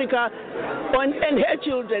Africa and her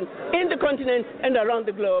children in the continent and around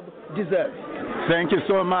the globe deserve. Thank you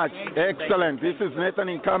so much. Excellent. This is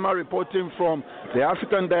Nathan Nkama reporting from the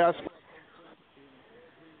African diaspora.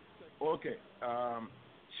 Okay.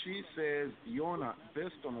 She says, Yona,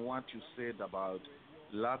 based on what you said about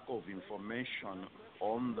lack of information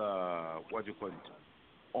on the,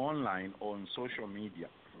 online on social media.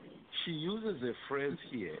 She uses a phrase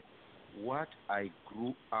here, what I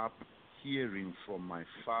grew up hearing from my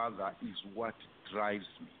father is what drives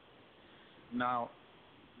me. Now,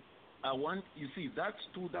 you see, that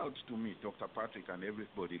stood out to me, Dr. Patrick, and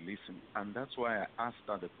everybody listening, and that's why I asked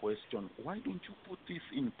her the question, why don't you put this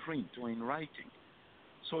in print or in writing?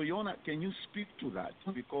 So, Yona, can you speak to that?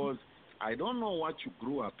 Because I don't know what you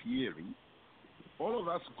grew up hearing. All of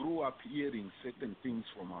us grew up hearing certain things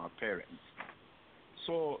from our parents.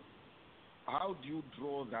 So, how do you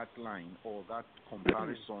draw that line or that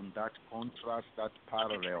comparison, that contrast, that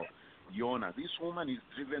parallel? Yona, this woman is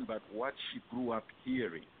driven by what she grew up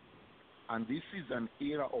hearing. And this is an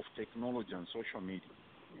era of technology and social media.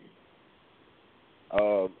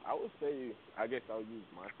 I would say, I guess I'll use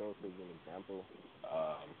myself as an example.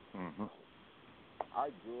 I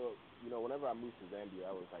grew up, whenever I moved to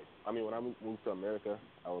Zambia, when I moved to America,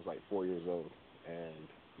 I was like 4 years old. And,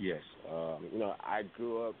 yes, I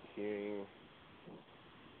grew up hearing,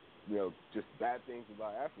 just bad things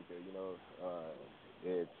about Africa.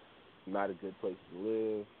 It's not a good place to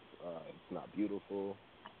live. It's not beautiful.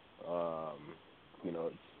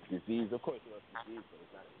 It's disease. Of course, it's disease, but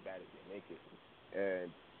it's not as bad as they make it.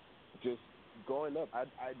 And just growing up, I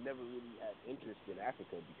never really had interest in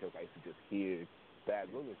Africa because I used to just hear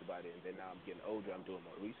bad rumors about it. And then now I'm getting older, I'm doing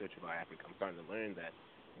more research about Africa. I'm starting to learn that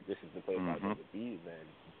this is the place I'd rather be than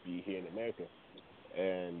be here in America.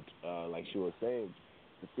 And like she was saying,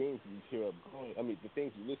 the things you hear the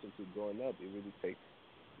things you listen to growing up, it really takes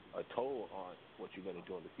a toll on what you're going to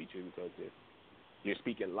do in the future, because if you're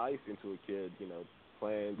speaking life into a kid,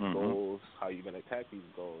 plans, goals, how you're going to attack these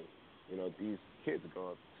goals, these kids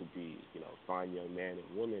grow up to be, fine young men and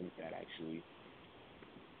women that are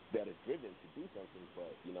driven to do something.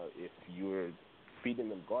 But, if you're feeding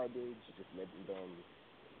them garbage, just letting them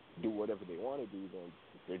do whatever they want to do, then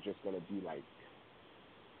they're just going to be like,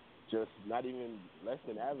 just not even less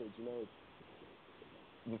than average,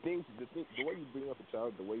 The way you bring up a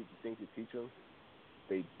child, the things you teach them,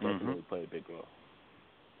 they definitely play a big role.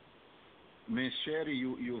 Ms. Sherry,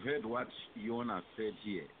 you heard what Yona said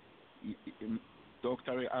here.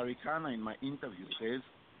 Dr. Arikana, in my interview, says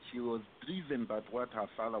she was driven by what her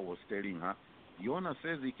father was telling her. Yona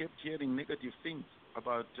says he kept hearing negative things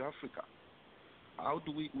about Africa. How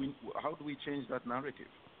do we change that narrative?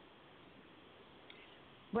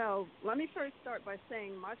 Well, let me first start by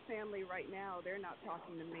saying my family right now, they're not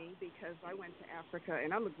talking to me because I went to Africa,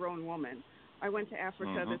 and I'm a grown woman. I went to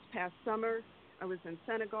Africa this past summer. I was in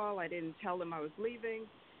Senegal. I didn't tell them I was leaving.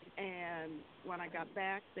 And when I got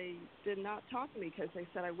back, they did not talk to me because they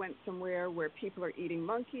said I went somewhere where people are eating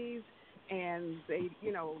monkeys, and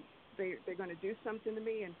they're going to do something to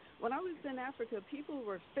me. And when I was in Africa, people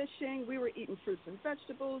were fishing. We were eating fruits and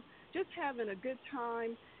vegetables, just having a good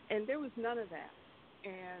time, and there was none of that.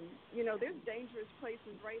 And, there's dangerous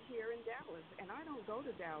places right here in Dallas, and I don't go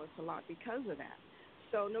to Dallas a lot because of that.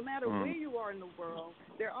 So no matter where you are in the world,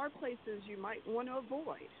 there are places you might want to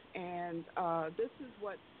avoid. And this is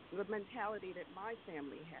what the mentality that my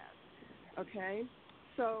family has, okay?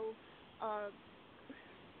 So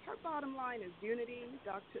her bottom line is unity.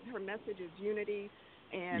 Her message is unity.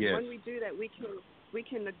 And when we do that, we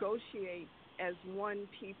can negotiate as one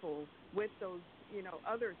people with those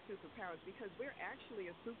other superpowers, because we're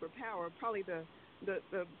actually a superpower, probably the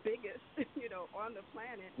biggest, on the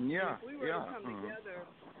planet. Yeah. And if we were to come together,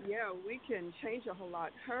 we can change a whole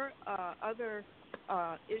lot. Her other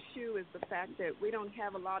issue is the fact that we don't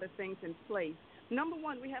have a lot of things in place. Number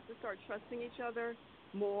one, we have to start trusting each other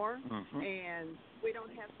more, and we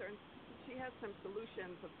don't have she has some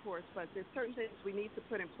solutions, of course, but there's certain things we need to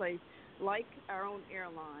put in place, like our own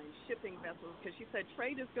airlines, shipping vessels, because she said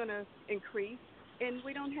trade is going to increase, and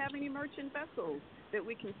we don't have any merchant vessels that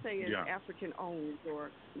we can say is African-owned.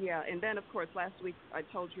 And then, of course, last week I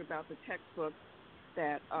told you about the textbook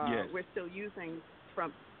that we're still using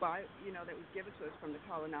that was given to us from the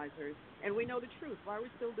colonizers, and we know the truth. Why are we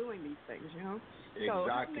still doing these things,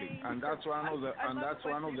 Exactly, and that's one of the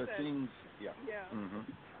things.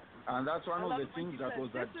 And that's one of the things that was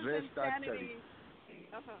addressed actually.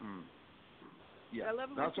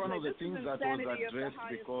 That's one of the things that was addressed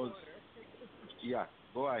because.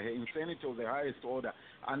 Go ahead. Insanity of the highest order.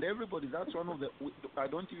 And everybody, that's one of the, I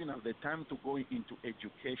don't even have the time to go into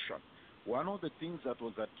education. One of the things that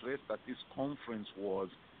was addressed at this conference was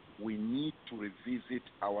we need to revisit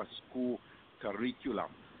our school curriculum.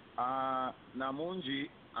 Namunji,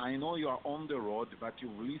 I know you are on the road, but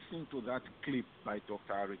you've listened to that clip by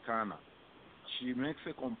Dr. Arikana. She makes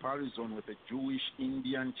a comparison with the Jewish,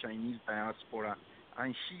 Indian, Chinese diaspora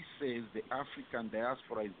and she says the African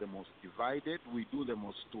diaspora is the most divided. We do the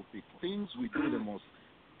most stupid things. We do the most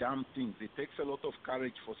dumb things. It takes a lot of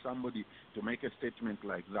courage for somebody to make a statement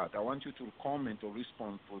like that. I want you to comment or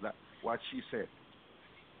respond for that, what she said.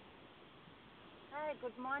 Hi,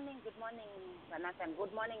 good morning, Jonathan.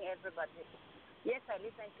 Good morning, everybody. Yes, I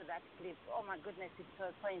listened to that clip. Oh my goodness, it's so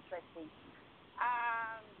interesting.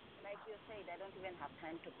 Like you said, I don't even have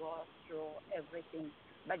time to go through everything.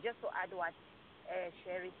 But just to add what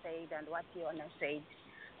Sherry said and what Yona said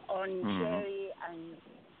on Sherry, and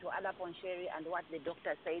to add up on Sherry and what the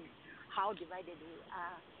doctor said, how divided we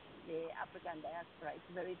are, the African diaspora.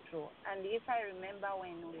 It's very true. And if I remember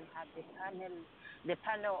when we had the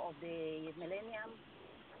panel of the millennium,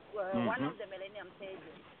 one of the millennium said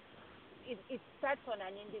it starts on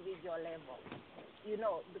an individual level, you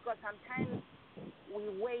know, because sometimes we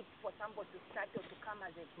wait for somebody to start or to come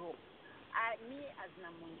as a group. Me as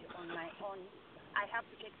Namunji on my own, I have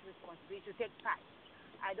to take responsibility, to take part.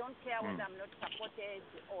 I don't care whether I'm not supported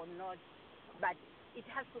or not, but it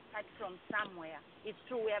has to start from somewhere. It's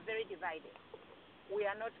true, we are very divided. We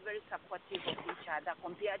are not very supportive of each other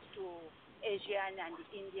compared to Asian and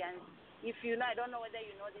Indians. If you know, I don't know whether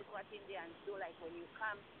you know this, what Indians do, like when you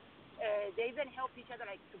come, they even help each other,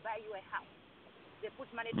 like to buy you a house. They put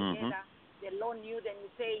money together, they loan you, then you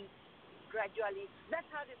pay gradually. That's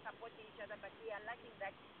how they support each other, but we are lacking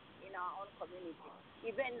that in our own community.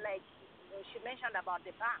 Even like she mentioned about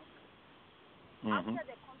the bank. After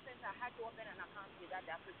the conference, I had to open an account with that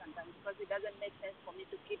African bank because it doesn't make sense for me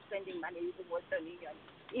to keep sending money using Western Union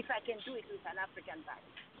if I can do it with an African bank.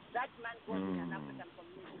 That man goes in an African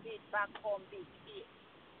community, be it back home, be it here.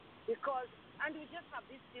 Because, and we just have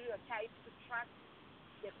this stereotype to trust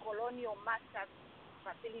the colonial master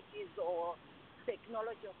facilities or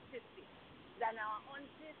technology of systems than our own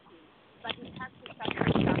system. But it has to start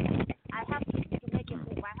with something. I have to make a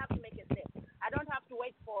move. I have to make a step. I don't have to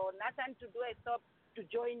wait for Nathan to do a stop to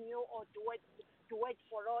join you or to wait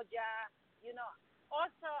for Roger. You know.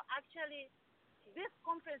 Also, actually, this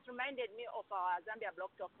conference reminded me of our Zambia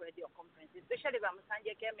Blog Talk Radio conference, especially when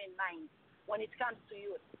Msanje came in mind when it comes to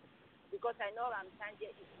youth. Because I know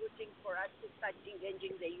Msanje is rooting for us to start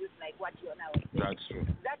engaging the youth like what you are now saying. That's true.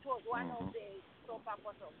 That was one of the sole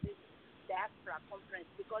purpose of this Diaspora conference,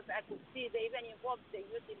 because I could see they even involved the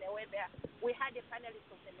youth in a way where we had a panelist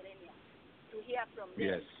of the millennium to hear from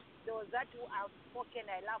them. Yes. There was that who outspoken,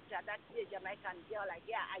 I loved her, that Jamaican girl, like,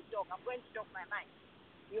 yeah, I talk, I'm going to talk my mind.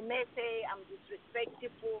 You may say I'm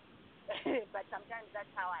disrespectful, but sometimes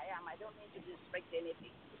that's how I am. I don't mean to disrespect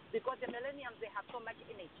anything. Because the millennials, they have so much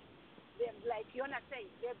energy. They're, like Yona says,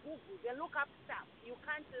 they're Google, they look up stuff. You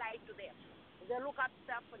can't lie to them. They look up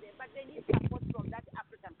stuff for them, but they need support from that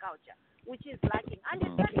African culture, which is lacking. And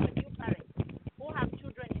especially with you parents who have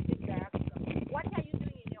children in this diaspora. What are you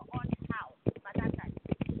doing in your own house, Madata,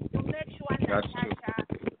 to make sure Natasha,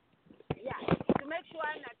 to make sure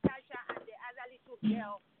Natasha and the other little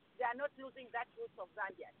girl, they are not losing that roots of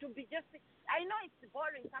Zambia. To be just, I know it's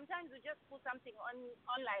boring. Sometimes you just put something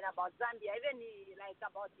online about Zambia, even like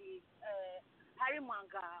about the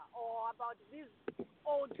Harimanga or about these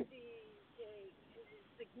old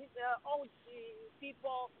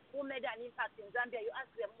people who made an impact in Zambia. You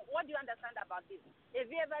ask them, what do you understand about this?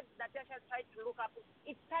 Have you ever, Natasha, tried to look up?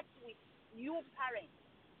 It starts with you parents.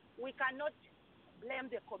 We cannot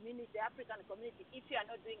blame the community, the African community, if you are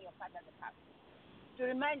not doing your part as a parent. To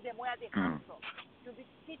remind them where they come from, to be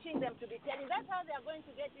teaching them, to be telling. That's how they are going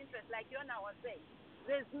to get interest. Like Yona was saying,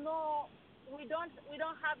 we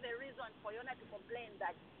don't have a reason for Yona to complain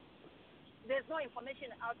that there's no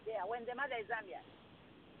information out there when the mother is Zambian.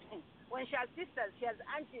 When she has sisters, she has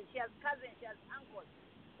aunties, she has cousins, she has uncles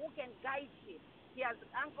who can guide him. He has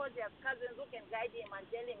uncles, he has cousins who can guide him and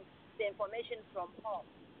tell him the information from home.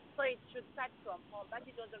 So it should start from home. But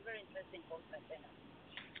it was a very interesting conference.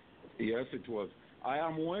 Yes, it was. I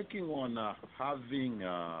am working on having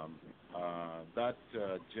that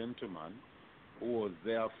gentleman who was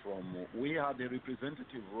there from, we had a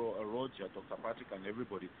representative, Roger, Dr. Patrick, and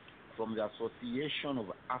everybody from the Association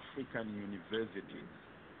of African Universities.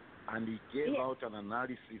 And he gave out an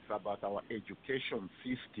analysis about our education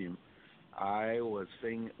system. I was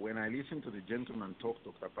saying, when I listened to the gentleman talk,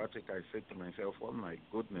 Dr. Patrick, I said to myself, oh my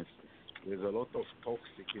goodness, there's a lot of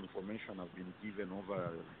toxic information I've been given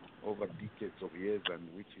over decades of years, and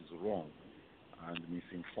which is wrong and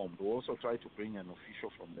misinformed. We also try to bring an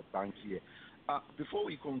official from the bank here. Before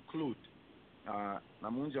we conclude,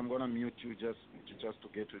 Namunji, I'm going to mute you just to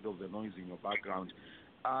get rid of the noise in your background.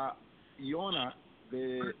 Yona,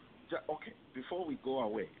 okay, before we go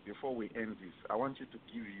away, before we end this, I want you to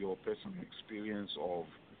give your personal experience of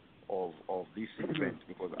of this event,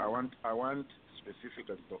 because I want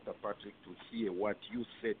specifically Dr. Patrick to hear what you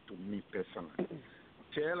said to me personally.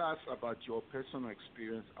 Tell us about your personal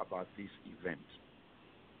experience about this event.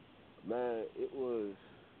 Man,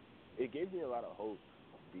 it gave me a lot of hope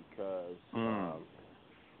because I'm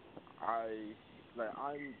very,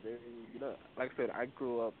 like I said, I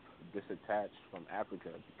grew up disattached from Africa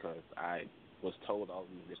because I was told all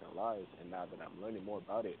these different lies, and now that I'm learning more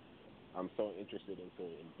about it, I'm so interested into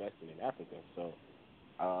investing in Africa. So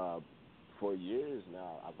for years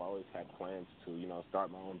now, I've always had plans to,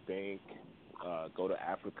 start my own bank, go to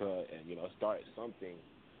Africa and, start something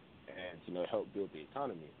and, help build the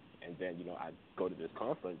economy. And then, I go to this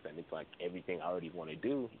conference and it's like everything I already want to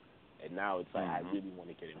do. And now it's like I really want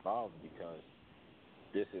to get involved because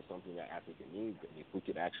this is something that Africa needs. And if we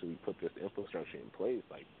could actually put this infrastructure in place,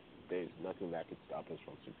 like there's nothing that could stop us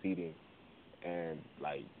from succeeding. And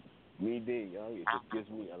like me being young, it just gives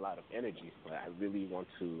me a lot of energy. Like I really want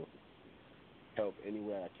to help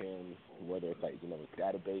anywhere I can, whether it's like, with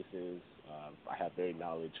databases. I have very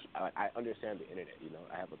knowledge. I understand the internet,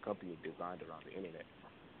 I have a company designed around the internet.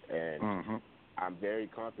 And I'm very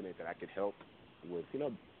confident that I could help with,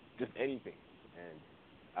 just anything. And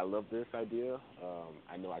I love this idea.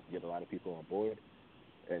 I know I can get a lot of people on board.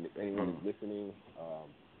 And if anyone is listening,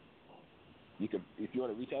 if you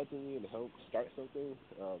want to reach out to me and help start something,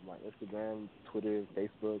 my Instagram, Twitter,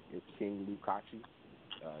 Facebook is King Lukachi,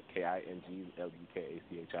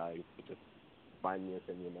 KingLukachi. Just find me and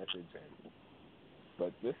send me a message.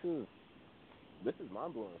 But this is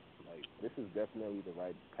mind blowing. Like this is definitely the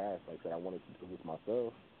right path. Like I said, I wanted to do this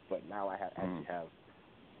myself, but now I actually have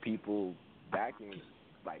people backing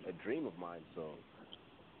like a dream of mine. So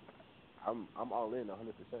I'm all in 100%.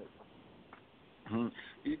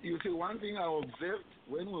 You see, one thing I observed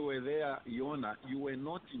when we were there, Iona, you were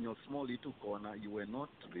not in your small little corner. You were not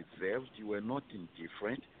reserved. You were not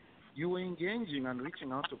indifferent. You were engaging and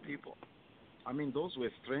reaching out to people. I mean, those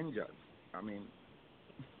were strangers. I mean,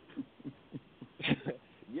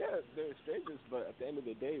 yeah, they're strangers, but at the end of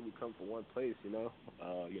the day, we come from one place. The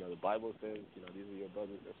Bible says, these are your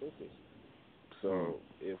brothers and sisters. So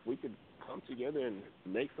if we could come together and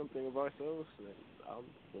make something of ourselves, then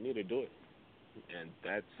we need to do it. And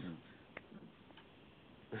that's,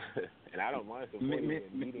 and I don't mind supporting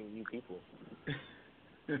and meeting new people.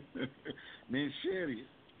 Miss Sherry,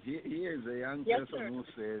 here is a young Yes, person sir. who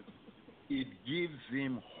says it gives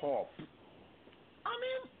him hope. I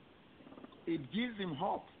mean, it gives him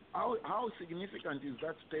hope. How significant is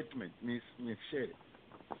that statement, Miss Sherry?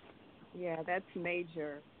 Yeah, that's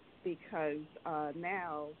major because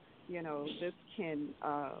now, this can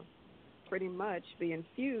pretty much be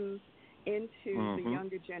infused into the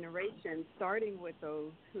younger generation, starting with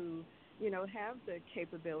those who, have the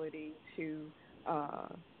capability to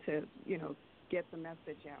get the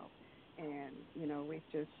message out. And, we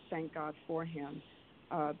just thank God for him.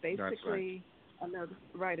 Basically,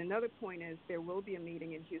 another point is there will be a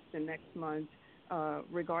meeting in Houston next month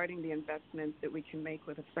regarding the investments that we can make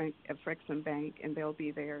with a Frexham Bank, and they'll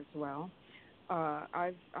be there as well.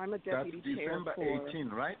 I'm a deputy chair December for 18,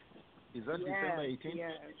 right? Is that December 18?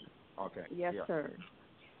 Yes. Okay. Yes, sir.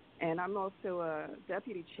 And I'm also a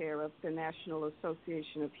deputy chair of the National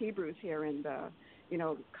Association of Hebrews here in the,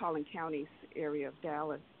 Collin County area of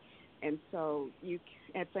Dallas. And so if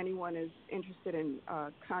anyone is interested in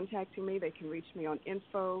contacting me, they can reach me on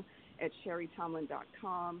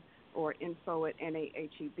info@sherrytomlin.com or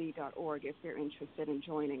info@naheb.org if they're interested in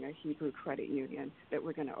joining a Hebrew credit union that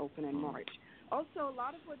we're going to open in March. Also, a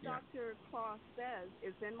lot of what Dr. Claus says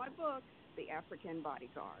is in my book, The African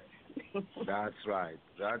Bodyguard. That's right.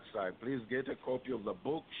 Please get a copy of the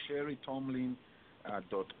book,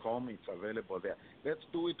 sherrytomlin.com. It's available there. Let's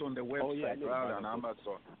do it on the website rather than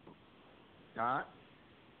Amazon. Huh?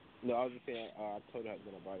 No, I was just saying, I told her I was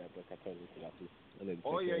going to buy that book. I totally forgot to. Yes.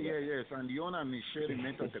 And Iona and Sherry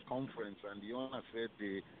met at the conference, and Iona said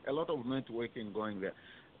a lot of networking going there.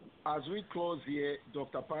 As we close here,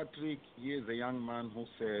 Dr. Patrick, he is a young man who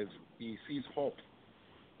says he sees hope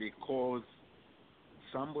because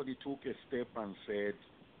somebody took a step and said,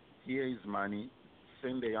 here is money,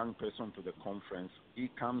 send a young person to the conference. He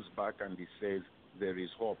comes back and he says, there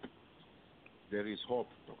is hope. There is hope,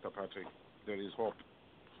 Dr. Patrick. There is hope.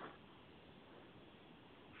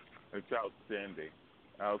 It's outstanding.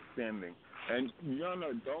 And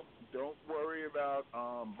Yana, don't worry about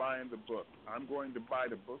buying the book. I'm going to buy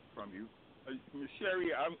the book from you. Ms.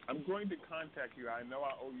 Sherry, I'm going to contact you. I know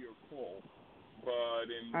I owe you a call, but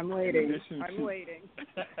I'm waiting.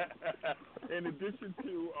 In addition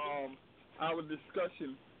to our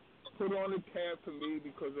discussion, put on a tab for me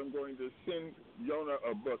because I'm going to send Yona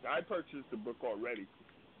a book. I purchased the book already,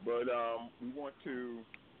 but we want to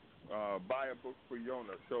buy a book for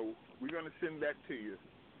Yona. So we're going to send that to you.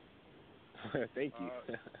 Thank you.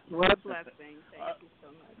 What a blessing. Thank you so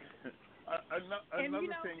much.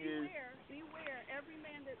 Another thing beware, every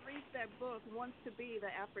man that reads that book wants to be the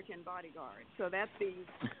African bodyguard. So that's the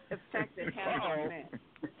effect it has on men.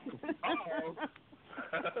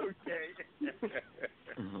 Okay.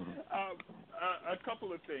 A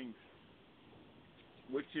couple of things,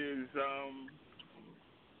 which is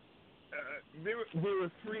there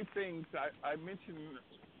were three things I mentioned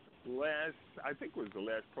I think it was the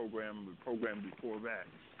last program, the program before that,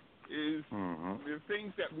 is the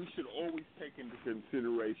things that we should always take into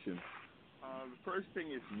consideration. The first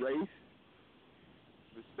thing is race.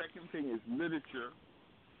 The second thing is literature.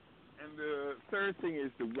 And the third thing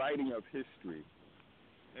is the writing of history.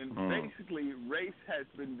 And basically, race has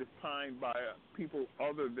been defined by people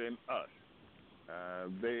other than us.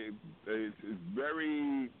 It's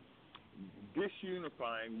very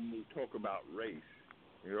disunifying when we talk about race.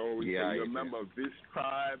 You always say you're a member of this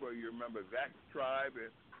tribe or you're a member of that tribe.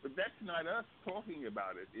 But that's not us talking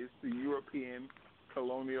about it. It's the European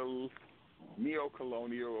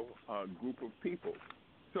neo-colonial group of people.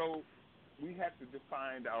 So we have to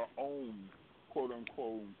define our own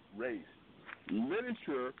quote-unquote race.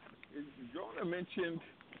 Literature, Yona mentioned,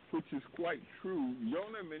 which is quite true,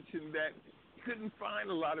 Yona mentioned that he couldn't find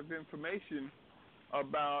a lot of information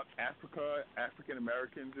about Africa, African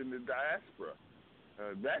Americans in the diaspora.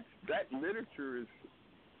 That literature is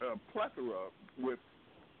a plethora with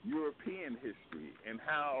European history and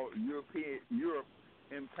how Europe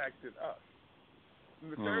impacted us.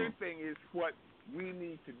 And the third thing is what we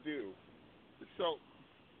need to do. So,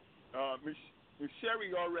 Ms.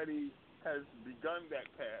 Sherry already has begun that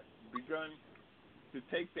path, begun to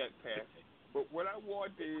take that path. But what I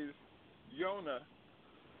want is, Yona,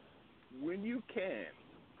 when you can,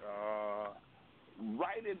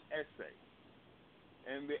 write an essay.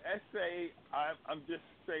 And the essay, I'm just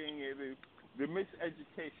saying it is the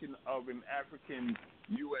miseducation of an African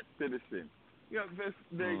U.S. citizen. You know,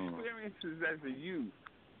 the experiences as a youth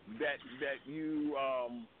that you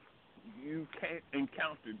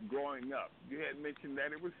encountered growing up. You had mentioned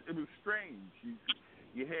that it was strange.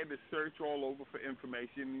 You had to search all over for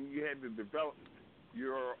information, and you had to develop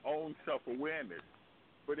your own self-awareness.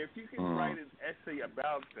 But if you can write an essay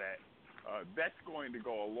about that, that's going to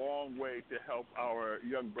go a long way to help our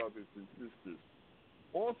young brothers and sisters.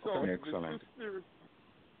 Also, excellent.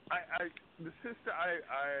 The sister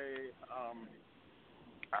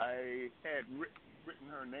I had written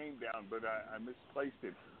her name down, but I misplaced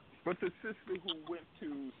it. But the sister who went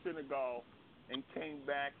to Senegal and came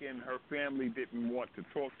back and her family didn't want to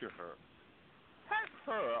talk to her. Have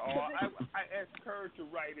her, or I asked her to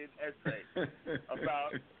write an essay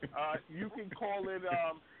about, you can call it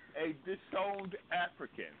a disowned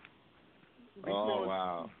African.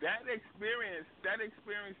 Because that experience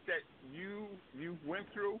that you went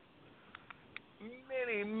through,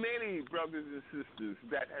 many brothers and sisters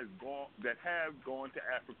that have gone to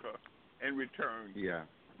Africa and returned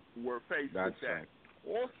were faced with that. Right.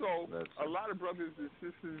 Also, a lot of brothers and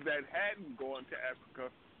sisters that hadn't gone to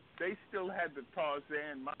Africa, they still had the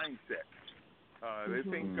Tarzan mindset. They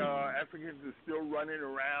think Africans are still running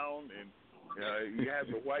around, and you have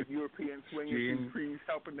the white European swinging through trees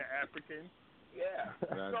helping the African. Yeah.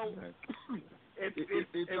 So it's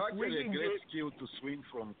actually a great skill to swing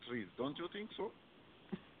from trees, don't you think so?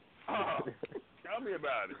 Tell me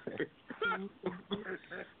about it.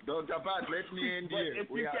 Dr. Pat, let me end here.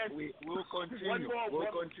 We'll continue.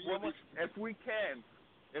 We'll continue. If we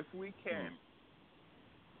can,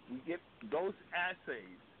 we get those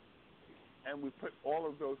assays, and we put all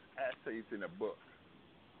of those assays in a book.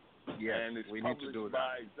 Yes, and it's we need to do that.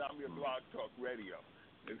 by Zambia Blog Talk Radio.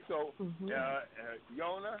 And so,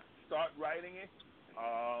 Yona, start writing it.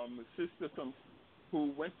 Sister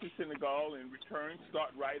who went to Senegal and returned,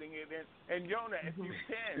 start writing it. And Yona, if you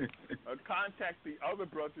can, contact the other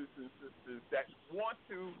brothers and sisters that want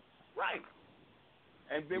to write.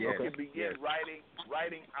 And then we can begin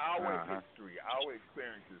writing our history, our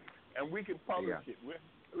experiences. And we can publish it. We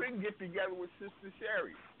can get together with Sister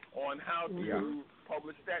Sherry on how to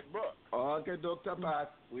publish that book. Okay, Dr.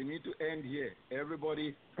 Pat, we need to end here.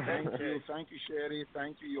 Everybody, thank you. Thank you, Sherry.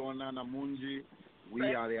 Thank you, Yona Namunji.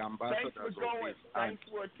 We are the ambassadors of this. Thanks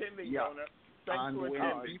for attending, Yona. And when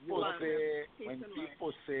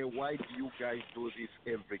people say, why do you guys do this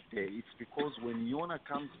every day? It's because when Yona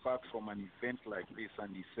comes back from an event like this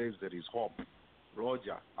and he says there is hope,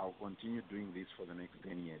 Roger, I'll continue doing this for the next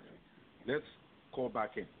 10 years. Let's call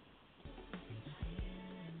back in.